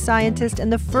pioneering scientist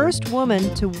and the first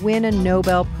woman to win a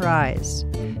Nobel Prize.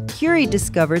 Curie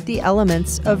discovered the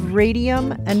elements of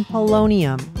radium and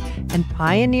polonium and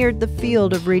pioneered the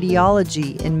field of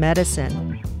radiology in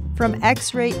medicine. From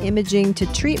X-ray imaging to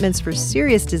treatments for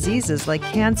serious diseases like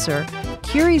cancer,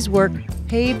 Curie's work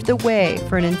paved the way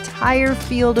for an entire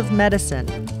field of medicine.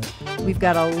 We've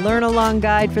got a learn-along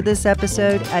guide for this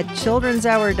episode at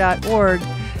childrenshour.org.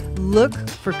 Look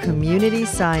for community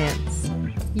science.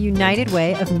 United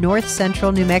Way of North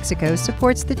Central New Mexico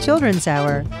supports the Children's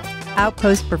Hour.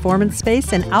 Outpost Performance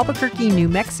Space in Albuquerque, New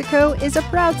Mexico is a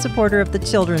proud supporter of the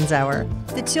Children's Hour.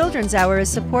 The Children's Hour is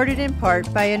supported in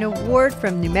part by an award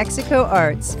from New Mexico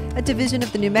Arts, a division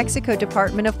of the New Mexico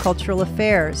Department of Cultural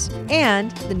Affairs, and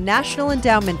the National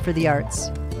Endowment for the Arts.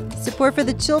 Support for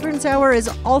the Children's Hour is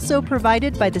also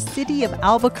provided by the City of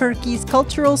Albuquerque's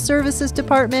Cultural Services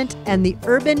Department and the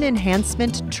Urban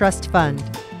Enhancement Trust Fund.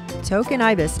 Token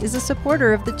Ibis is a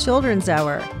supporter of the Children's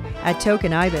Hour. At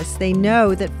Token Ibis, they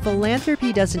know that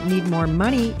philanthropy doesn't need more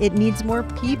money, it needs more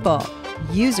people.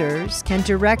 Users can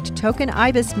direct Token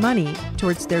Ibis money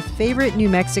towards their favorite New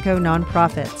Mexico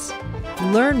nonprofits.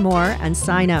 Learn more and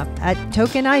sign up at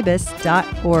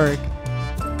tokenibis.org.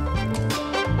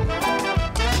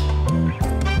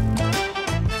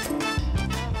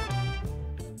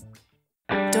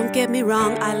 Don't get me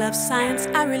wrong, I love science,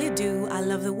 I really do. I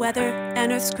love the weather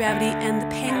and Earth's gravity and the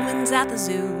penguins at the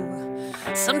zoo.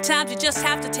 Sometimes you just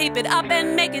have to tape it up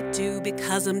and make it do,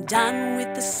 because I'm done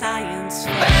with the science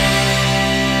fair.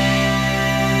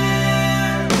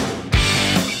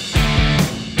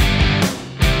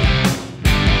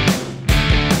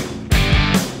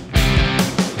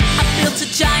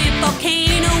 Giant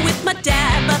volcano with my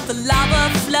dad, but the lava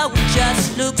flow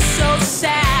just looks so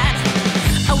sad.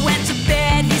 I went to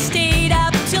bed, he stayed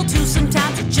up till 2.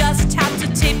 Sometimes you just have to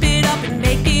tape it up and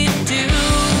make it do.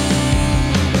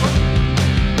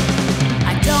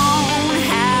 I don't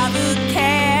have a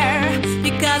care,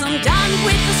 because I'm done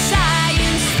with the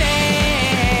science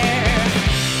fair.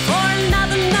 For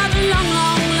another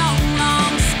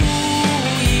long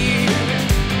school year.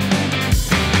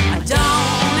 I don't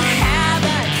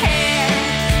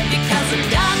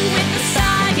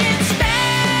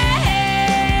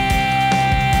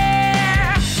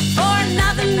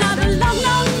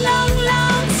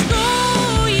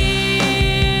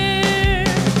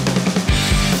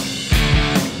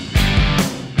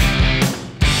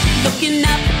looking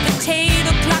up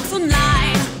potato clocks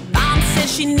online. Mom says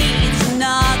she needs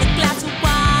another glass of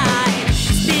wine.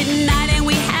 It's midnight and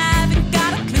we haven't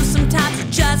got a clue. Sometimes you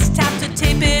just have to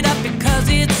tape it up because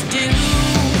it's due.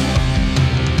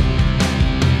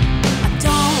 I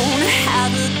don't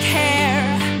have a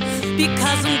care,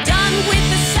 because I'm done with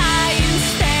the science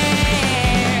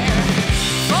fair.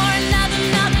 For another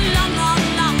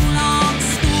long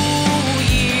school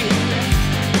year.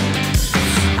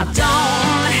 I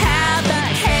don't have a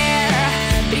care,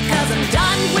 because I'm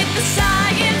done with the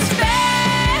science fair.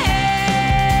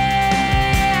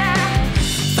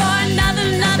 For another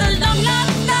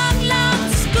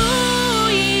long school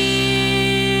year.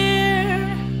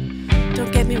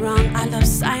 Don't get me wrong, I love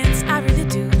science, I really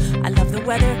do. I love the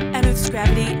weather and Earth's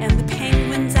gravity and the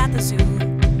penguins at the zoo.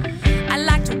 I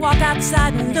like to walk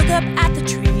outside and look up at the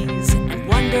trees and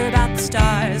wonder about the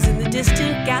stars in the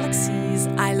distant galaxies.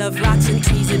 I love rocks and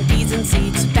trees and bees and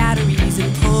seeds, batteries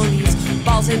and pulleys,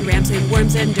 balls and ramps and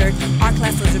worms and dirt,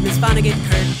 R-Class Lizard, Miss Vonnegut,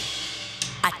 Kurt.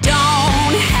 I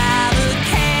don't have a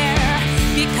care,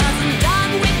 because I'm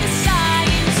done with the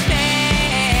science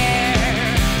fair.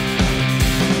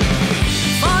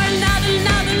 For another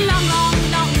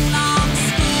long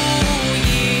school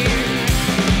year.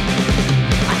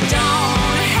 I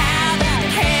don't have a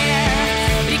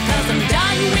care, because I'm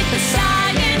done with the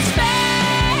science fair.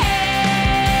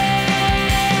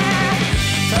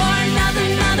 For another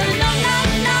long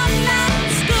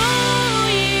school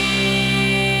year.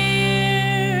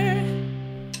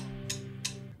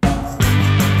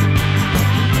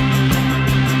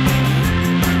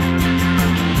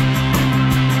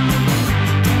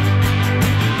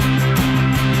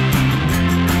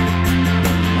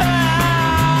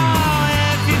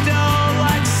 If you don't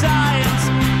like science,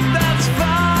 that's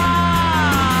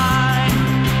fine.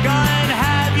 Go and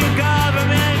have your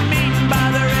government meeting by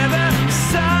the riverside.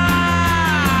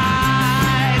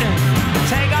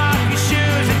 Take off your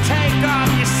shoes and take off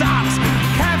your socks.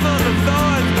 Careful of the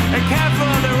thorns and careful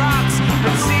of the rocks.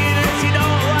 But seeing as you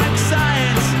don't like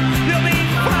science, you'll be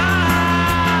fine.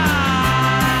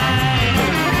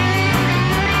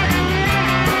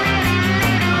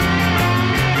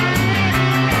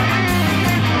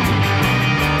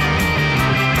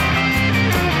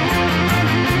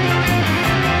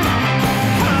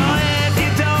 Oh, if you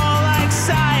don't like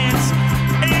science,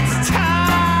 it's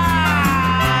time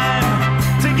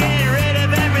to get rid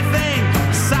of everything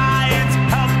science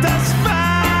helped us find.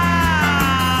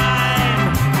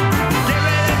 Get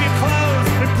rid of your clothes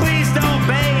and please don't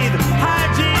bathe.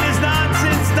 Hygiene is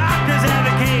nonsense, doctors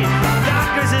advocate.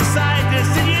 Doctors are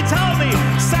scientists, and you told me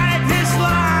scientists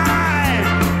lie.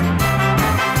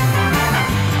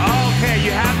 Okay,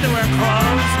 you have to wear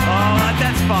clothes. Oh,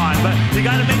 that's fine, but you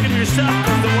gotta make them yourself,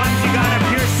 because the ones you got are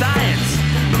pure science.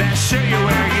 That shirt you're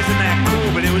wearing isn't that cool,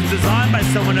 but it was designed by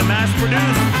someone to mass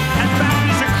produce. And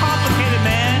factories are complicated,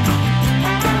 man.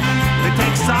 They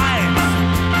take science.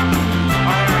 All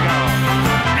right, here we go.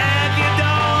 If you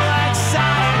don't like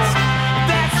science,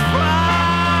 that's fine.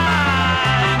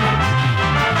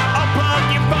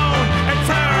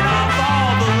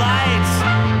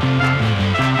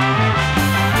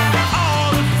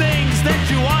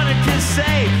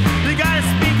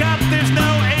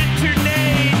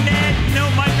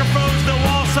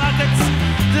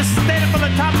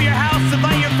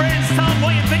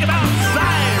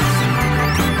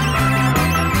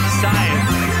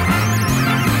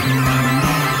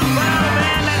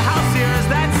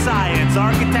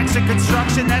 mathematics and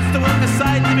construction, that's the work of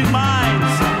scientific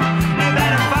minds. You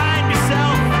better find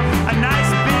yourself a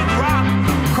nice big rock,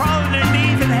 crawl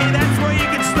underneath, and hey, that's where you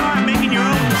can start making your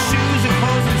own shoes and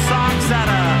clothes and socks out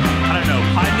of, I don't know,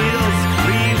 pine needles,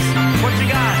 leaves, what you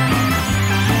got?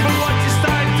 But once you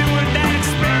start doing that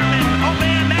experiment, oh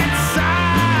man, that's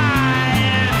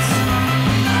science.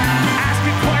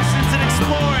 Asking questions and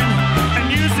exploring and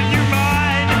using your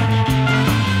mind.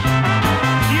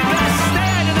 You better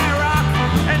stand in that rock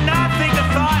and not think a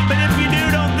thought, but if you do,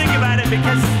 don't think about it,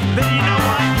 because then you know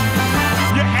what?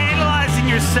 You're analyzing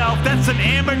yourself. That's some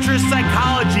amateur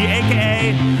psychology,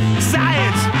 aka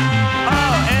science.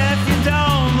 Oh, if you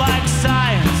don't like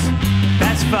science,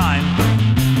 that's fine.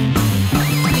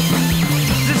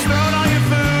 Just throw in all your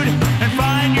food and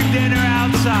find your dinner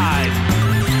outside.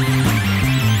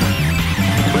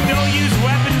 But don't use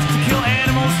weapons to kill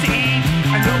animals to eat,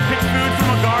 and don't pick food from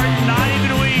a garden, not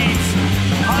even weeds.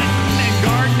 Hunting and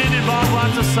gardening involve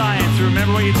lots of science.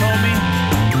 Remember what you told me?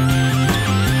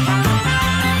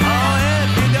 Oh,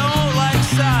 if you don't like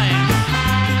science,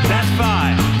 that's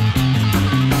fine.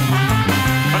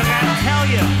 But I gotta tell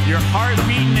you, your heart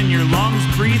beating and your lungs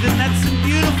breathing, that's some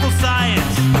beautiful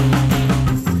science.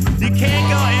 You can't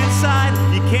go inside,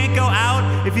 you can't go out.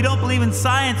 If you don't believe in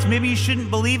science, maybe you shouldn't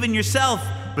believe in yourself.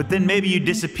 But then maybe you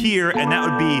disappear, and that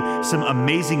would be some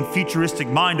amazing futuristic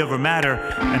mind over matter.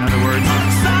 In other words,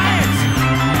 science!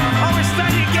 Oh, we're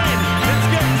starting again. That's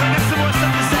good, because I got some more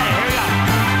stuff to say. Here we go.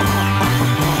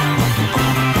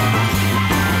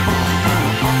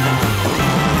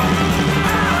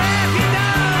 Oh, if you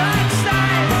don't like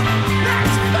science,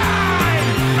 that's fine!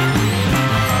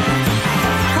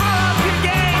 Call up your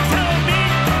gang, tell them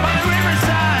meet by the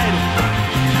riverside.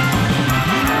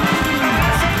 When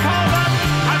I say call up,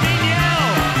 I mean yell,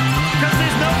 because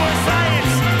there's no more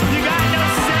science. You got no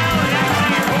cell, and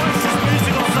actually your voice is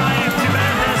musical science. You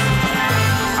better just,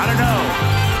 I don't know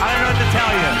what to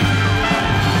tell you.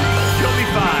 You'll be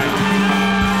fine.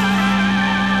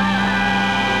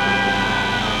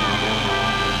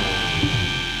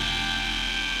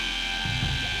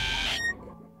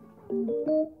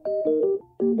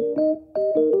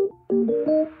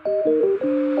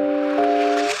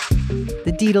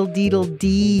 The Deedle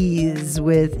Dees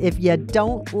with If You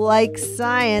Don't Like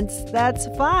Science, That's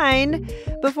Fine.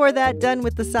 Before that, Done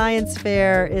with the Science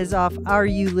Fair is off Are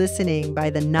You Listening by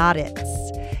the Noddits.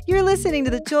 You're listening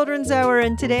to the Children's Hour,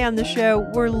 and today on the show,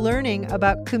 we're learning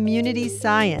about community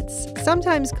science,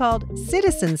 sometimes called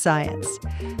citizen science.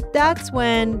 That's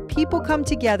when people come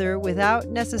together without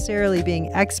necessarily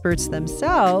being experts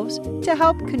themselves to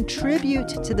help contribute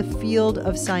to the field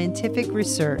of scientific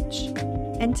research.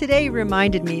 And today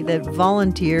reminded me that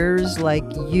volunteers like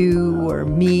you or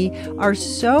me are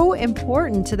so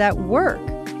important to that work.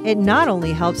 It not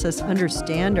only helps us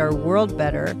understand our world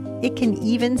better, it can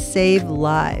even save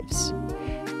lives.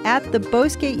 At the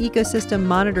Bosque Ecosystem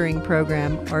Monitoring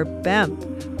Program, or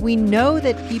BEMP, we know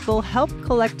that people help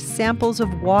collect samples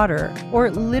of water or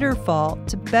litter fall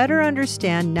to better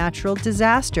understand natural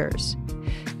disasters.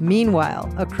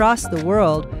 Meanwhile, across the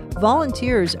world,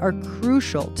 volunteers are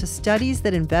crucial to studies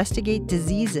that investigate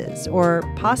diseases or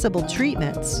possible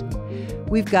treatments.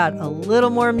 We've got a little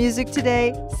more music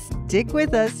today. Stick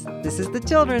with us. This is the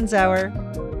Children's Hour.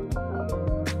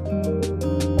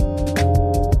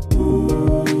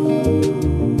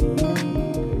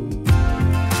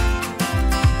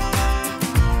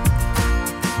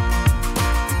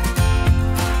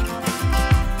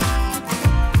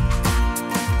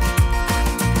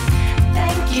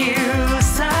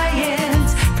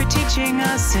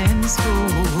 In school.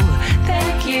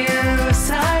 Thank you,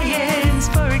 science,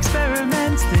 for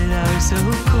experiments that are so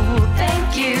cool.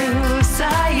 Thank you,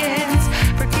 science,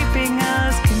 for keeping us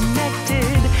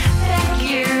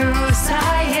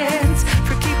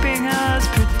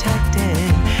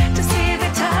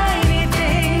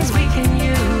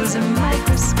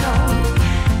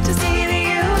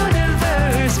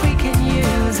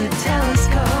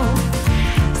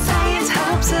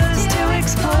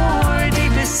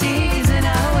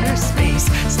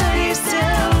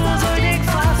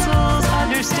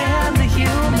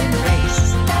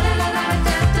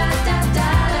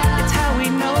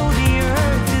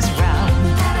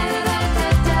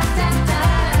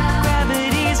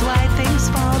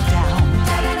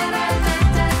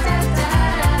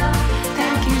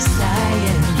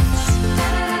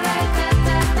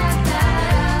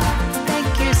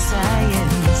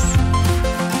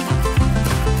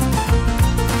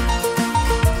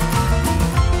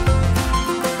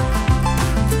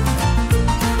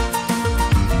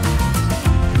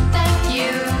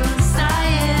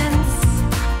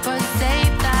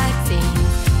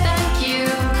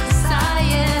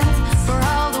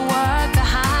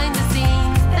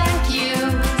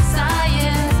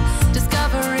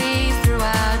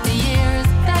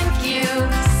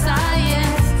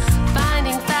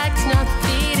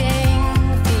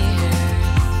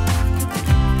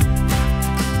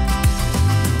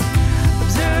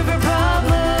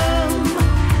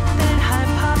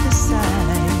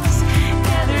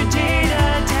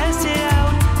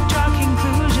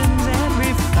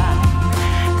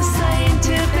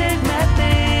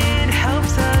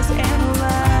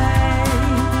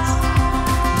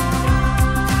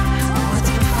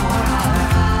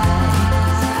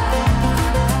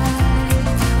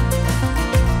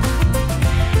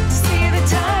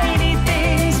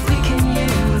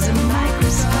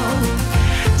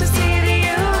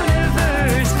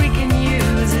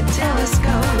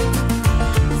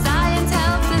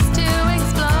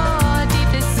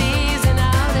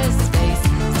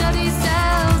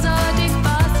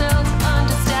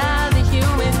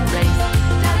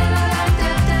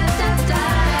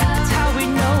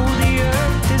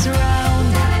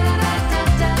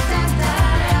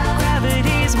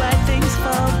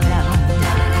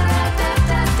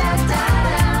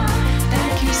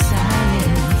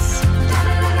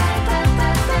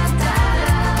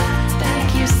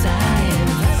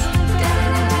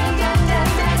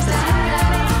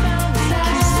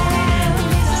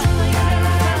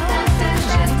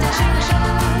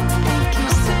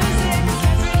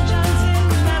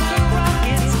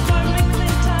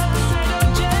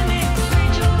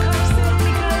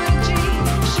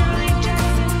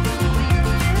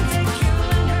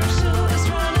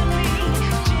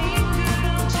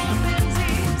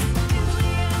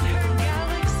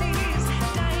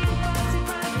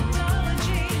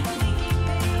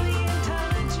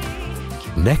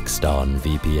Next on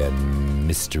VPN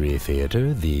Mystery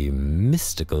Theater, the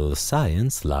Mystical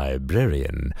Science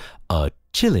Librarian, a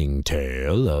chilling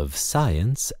tale of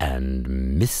science and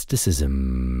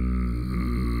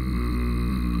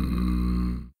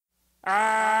mysticism.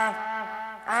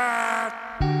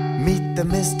 Meet the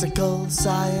mystical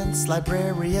science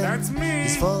librarian. That's me.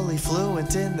 He's fully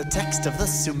fluent in the text of the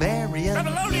Sumerian.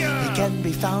 Babylonia. He can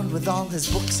be found with all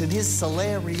his books in his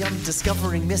solarium,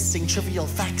 discovering missing trivial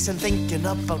facts and thinking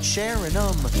about sharing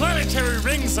them. Planetary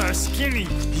rings are skinny.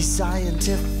 He's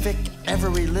scientific.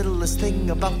 Every littlest thing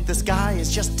about this guy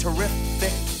is just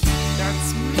terrific.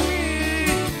 That's me.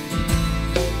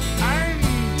 I'm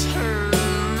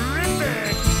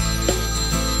terrific.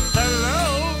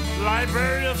 Hello,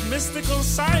 Library of Mystical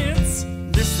Science.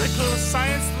 Mystical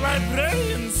Science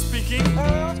Librarian speaking.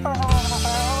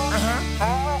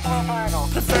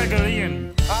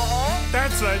 Pythagorean.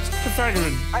 That's right,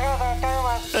 Pythagorean.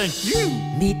 Thank you.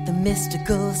 Meet the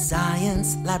mystical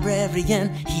science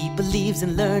librarian. He believes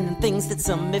in learning things that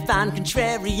some may find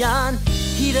contrarian.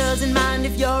 He doesn't mind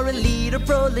if you're elite or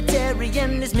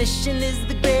proletarian. His mission is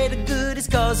the greater good, his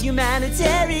cause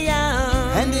humanitarian.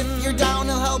 And if you're down,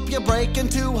 he'll help you break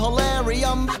into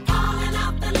Holarium by calling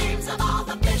out the names of all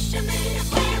the fish in the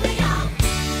aquarium.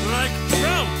 Like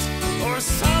trout, or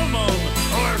salmon,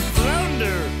 or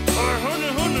flounder, or huna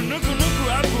huna nuku nuku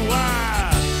apua.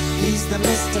 He's the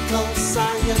mystical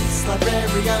science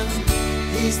librarian.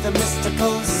 He's the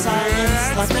mystical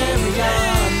science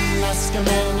librarian. Ask him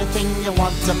anything you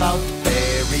want about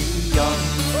barium.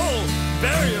 Oh,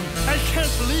 barium. I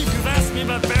can't believe you've asked me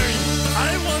about barium.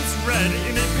 I once read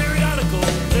in a periodical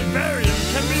that barium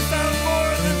can be found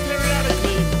more than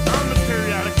periodically on the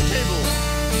periodic table.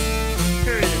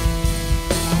 Period.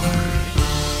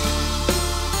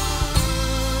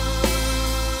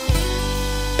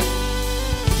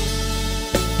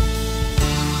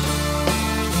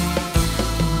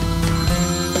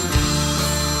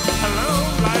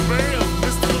 Library of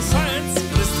Mystical Science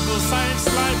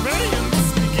Librarian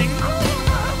speaking.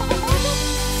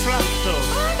 Fractal.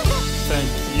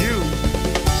 Thank you.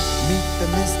 Meet the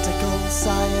mystical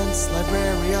science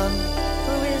librarian.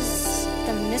 Who is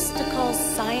the mystical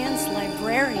science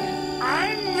librarian?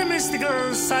 I'm the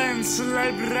Mystical Science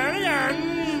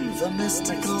Librarian. The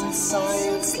mystical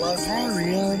science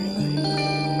librarian.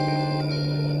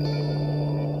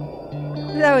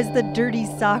 That was the Dirty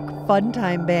Sock Fun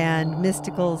Time Band,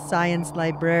 Mystical Science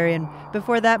Librarian.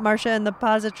 Before that, Marcia and the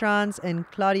Positrons and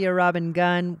Claudia Robin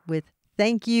Gunn with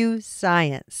Thank You,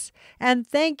 Science. And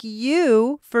thank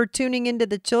you for tuning into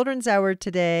the Children's Hour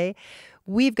today.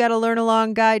 We've got a Learn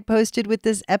Along guide posted with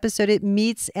this episode. It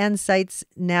meets and cites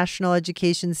national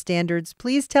education standards.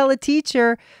 Please tell a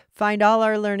teacher. Find all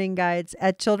our learning guides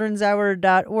at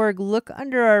childrenshour.org. Look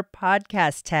under our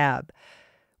podcast tab.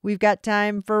 We've got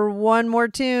time for one more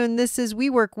tune. This is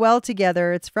We Work Well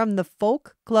Together. It's from the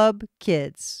Folk Club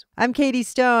Kids. I'm Katie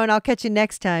Stone. I'll catch you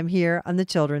next time here on the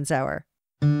Children's Hour.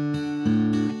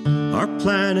 Our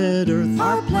planet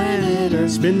Earth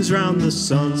spins round the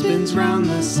sun,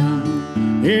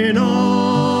 in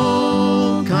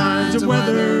all kinds of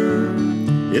weather.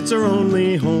 It's our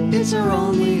only home,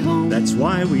 that's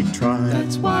why we try,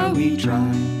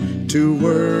 to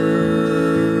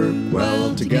work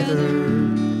well together.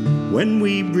 When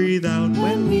we breathe out,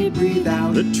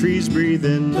 the trees breathe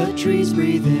in,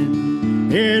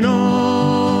 in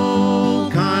all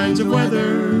kinds of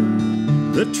weather.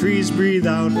 The trees breathe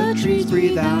out,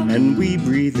 and we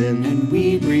breathe in,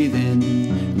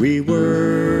 We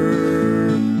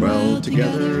work well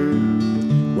together.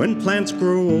 When plants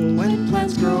grow old,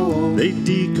 they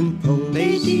decompose,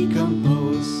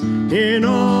 in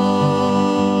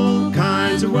all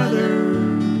kinds of weather.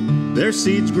 Their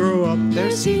seeds grow up,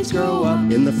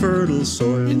 in the fertile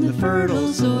soil,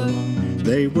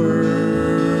 They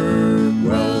work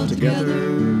well together.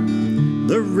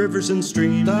 The rivers and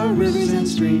streams,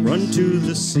 run to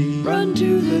the sea,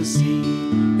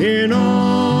 in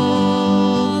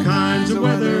all kinds of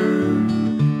weather.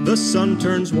 The sun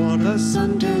turns water,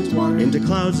 into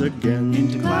clouds again,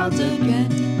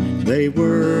 They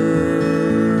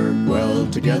work well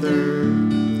together.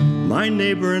 My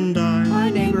neighbor and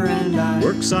I,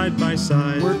 work side by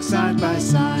side,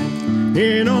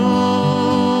 in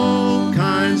all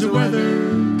kinds of weather.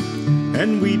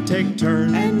 And we take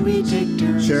turns,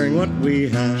 sharing what we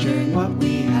have,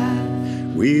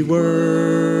 We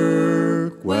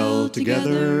work well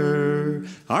together.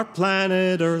 Our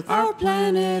planet Earth,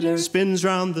 spins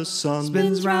round the sun,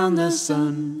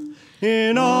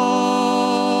 in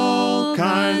all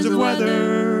kinds of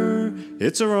weather.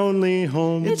 It's our only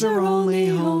home. It's our only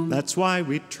home. That's why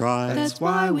we try. That's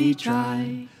why we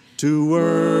try to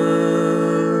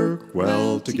work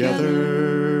well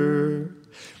together.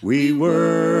 We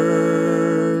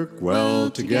work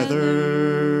well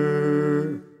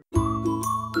together.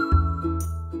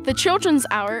 The Children's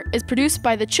Hour is produced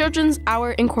by the Children's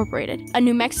Hour Incorporated, a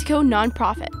New Mexico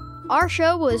nonprofit. Our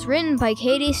show was written by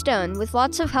Katie Stone with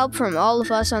lots of help from all of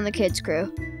us on the kids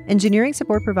crew. Engineering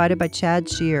support provided by Chad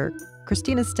Shear.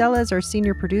 Christina Stella is our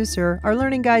senior producer. Our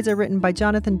learning guides are written by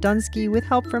Jonathan Dunsky with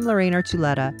help from Lorraine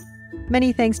Archuleta.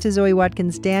 Many thanks to Zoe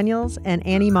Watkins-Daniels and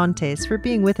Annie Montes for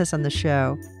being with us on the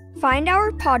show. Find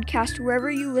our podcast wherever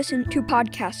you listen to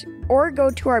podcasts or go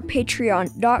to our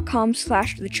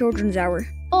patreon.com/The Children's Hour.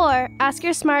 Or ask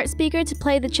your smart speaker to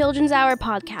play the Children's Hour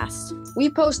podcast. We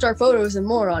post our photos and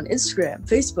more on Instagram,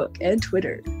 Facebook, and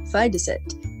Twitter. Find us at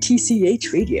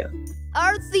TCH Radio.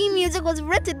 Our theme music was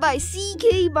written by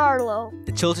C.K. Barlow.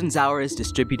 The Children's Hour is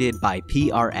distributed by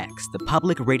PRX, the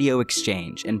Public Radio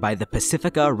Exchange, and by the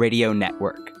Pacifica Radio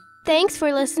Network. Thanks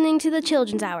for listening to the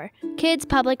Children's Hour, Kids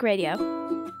Public Radio.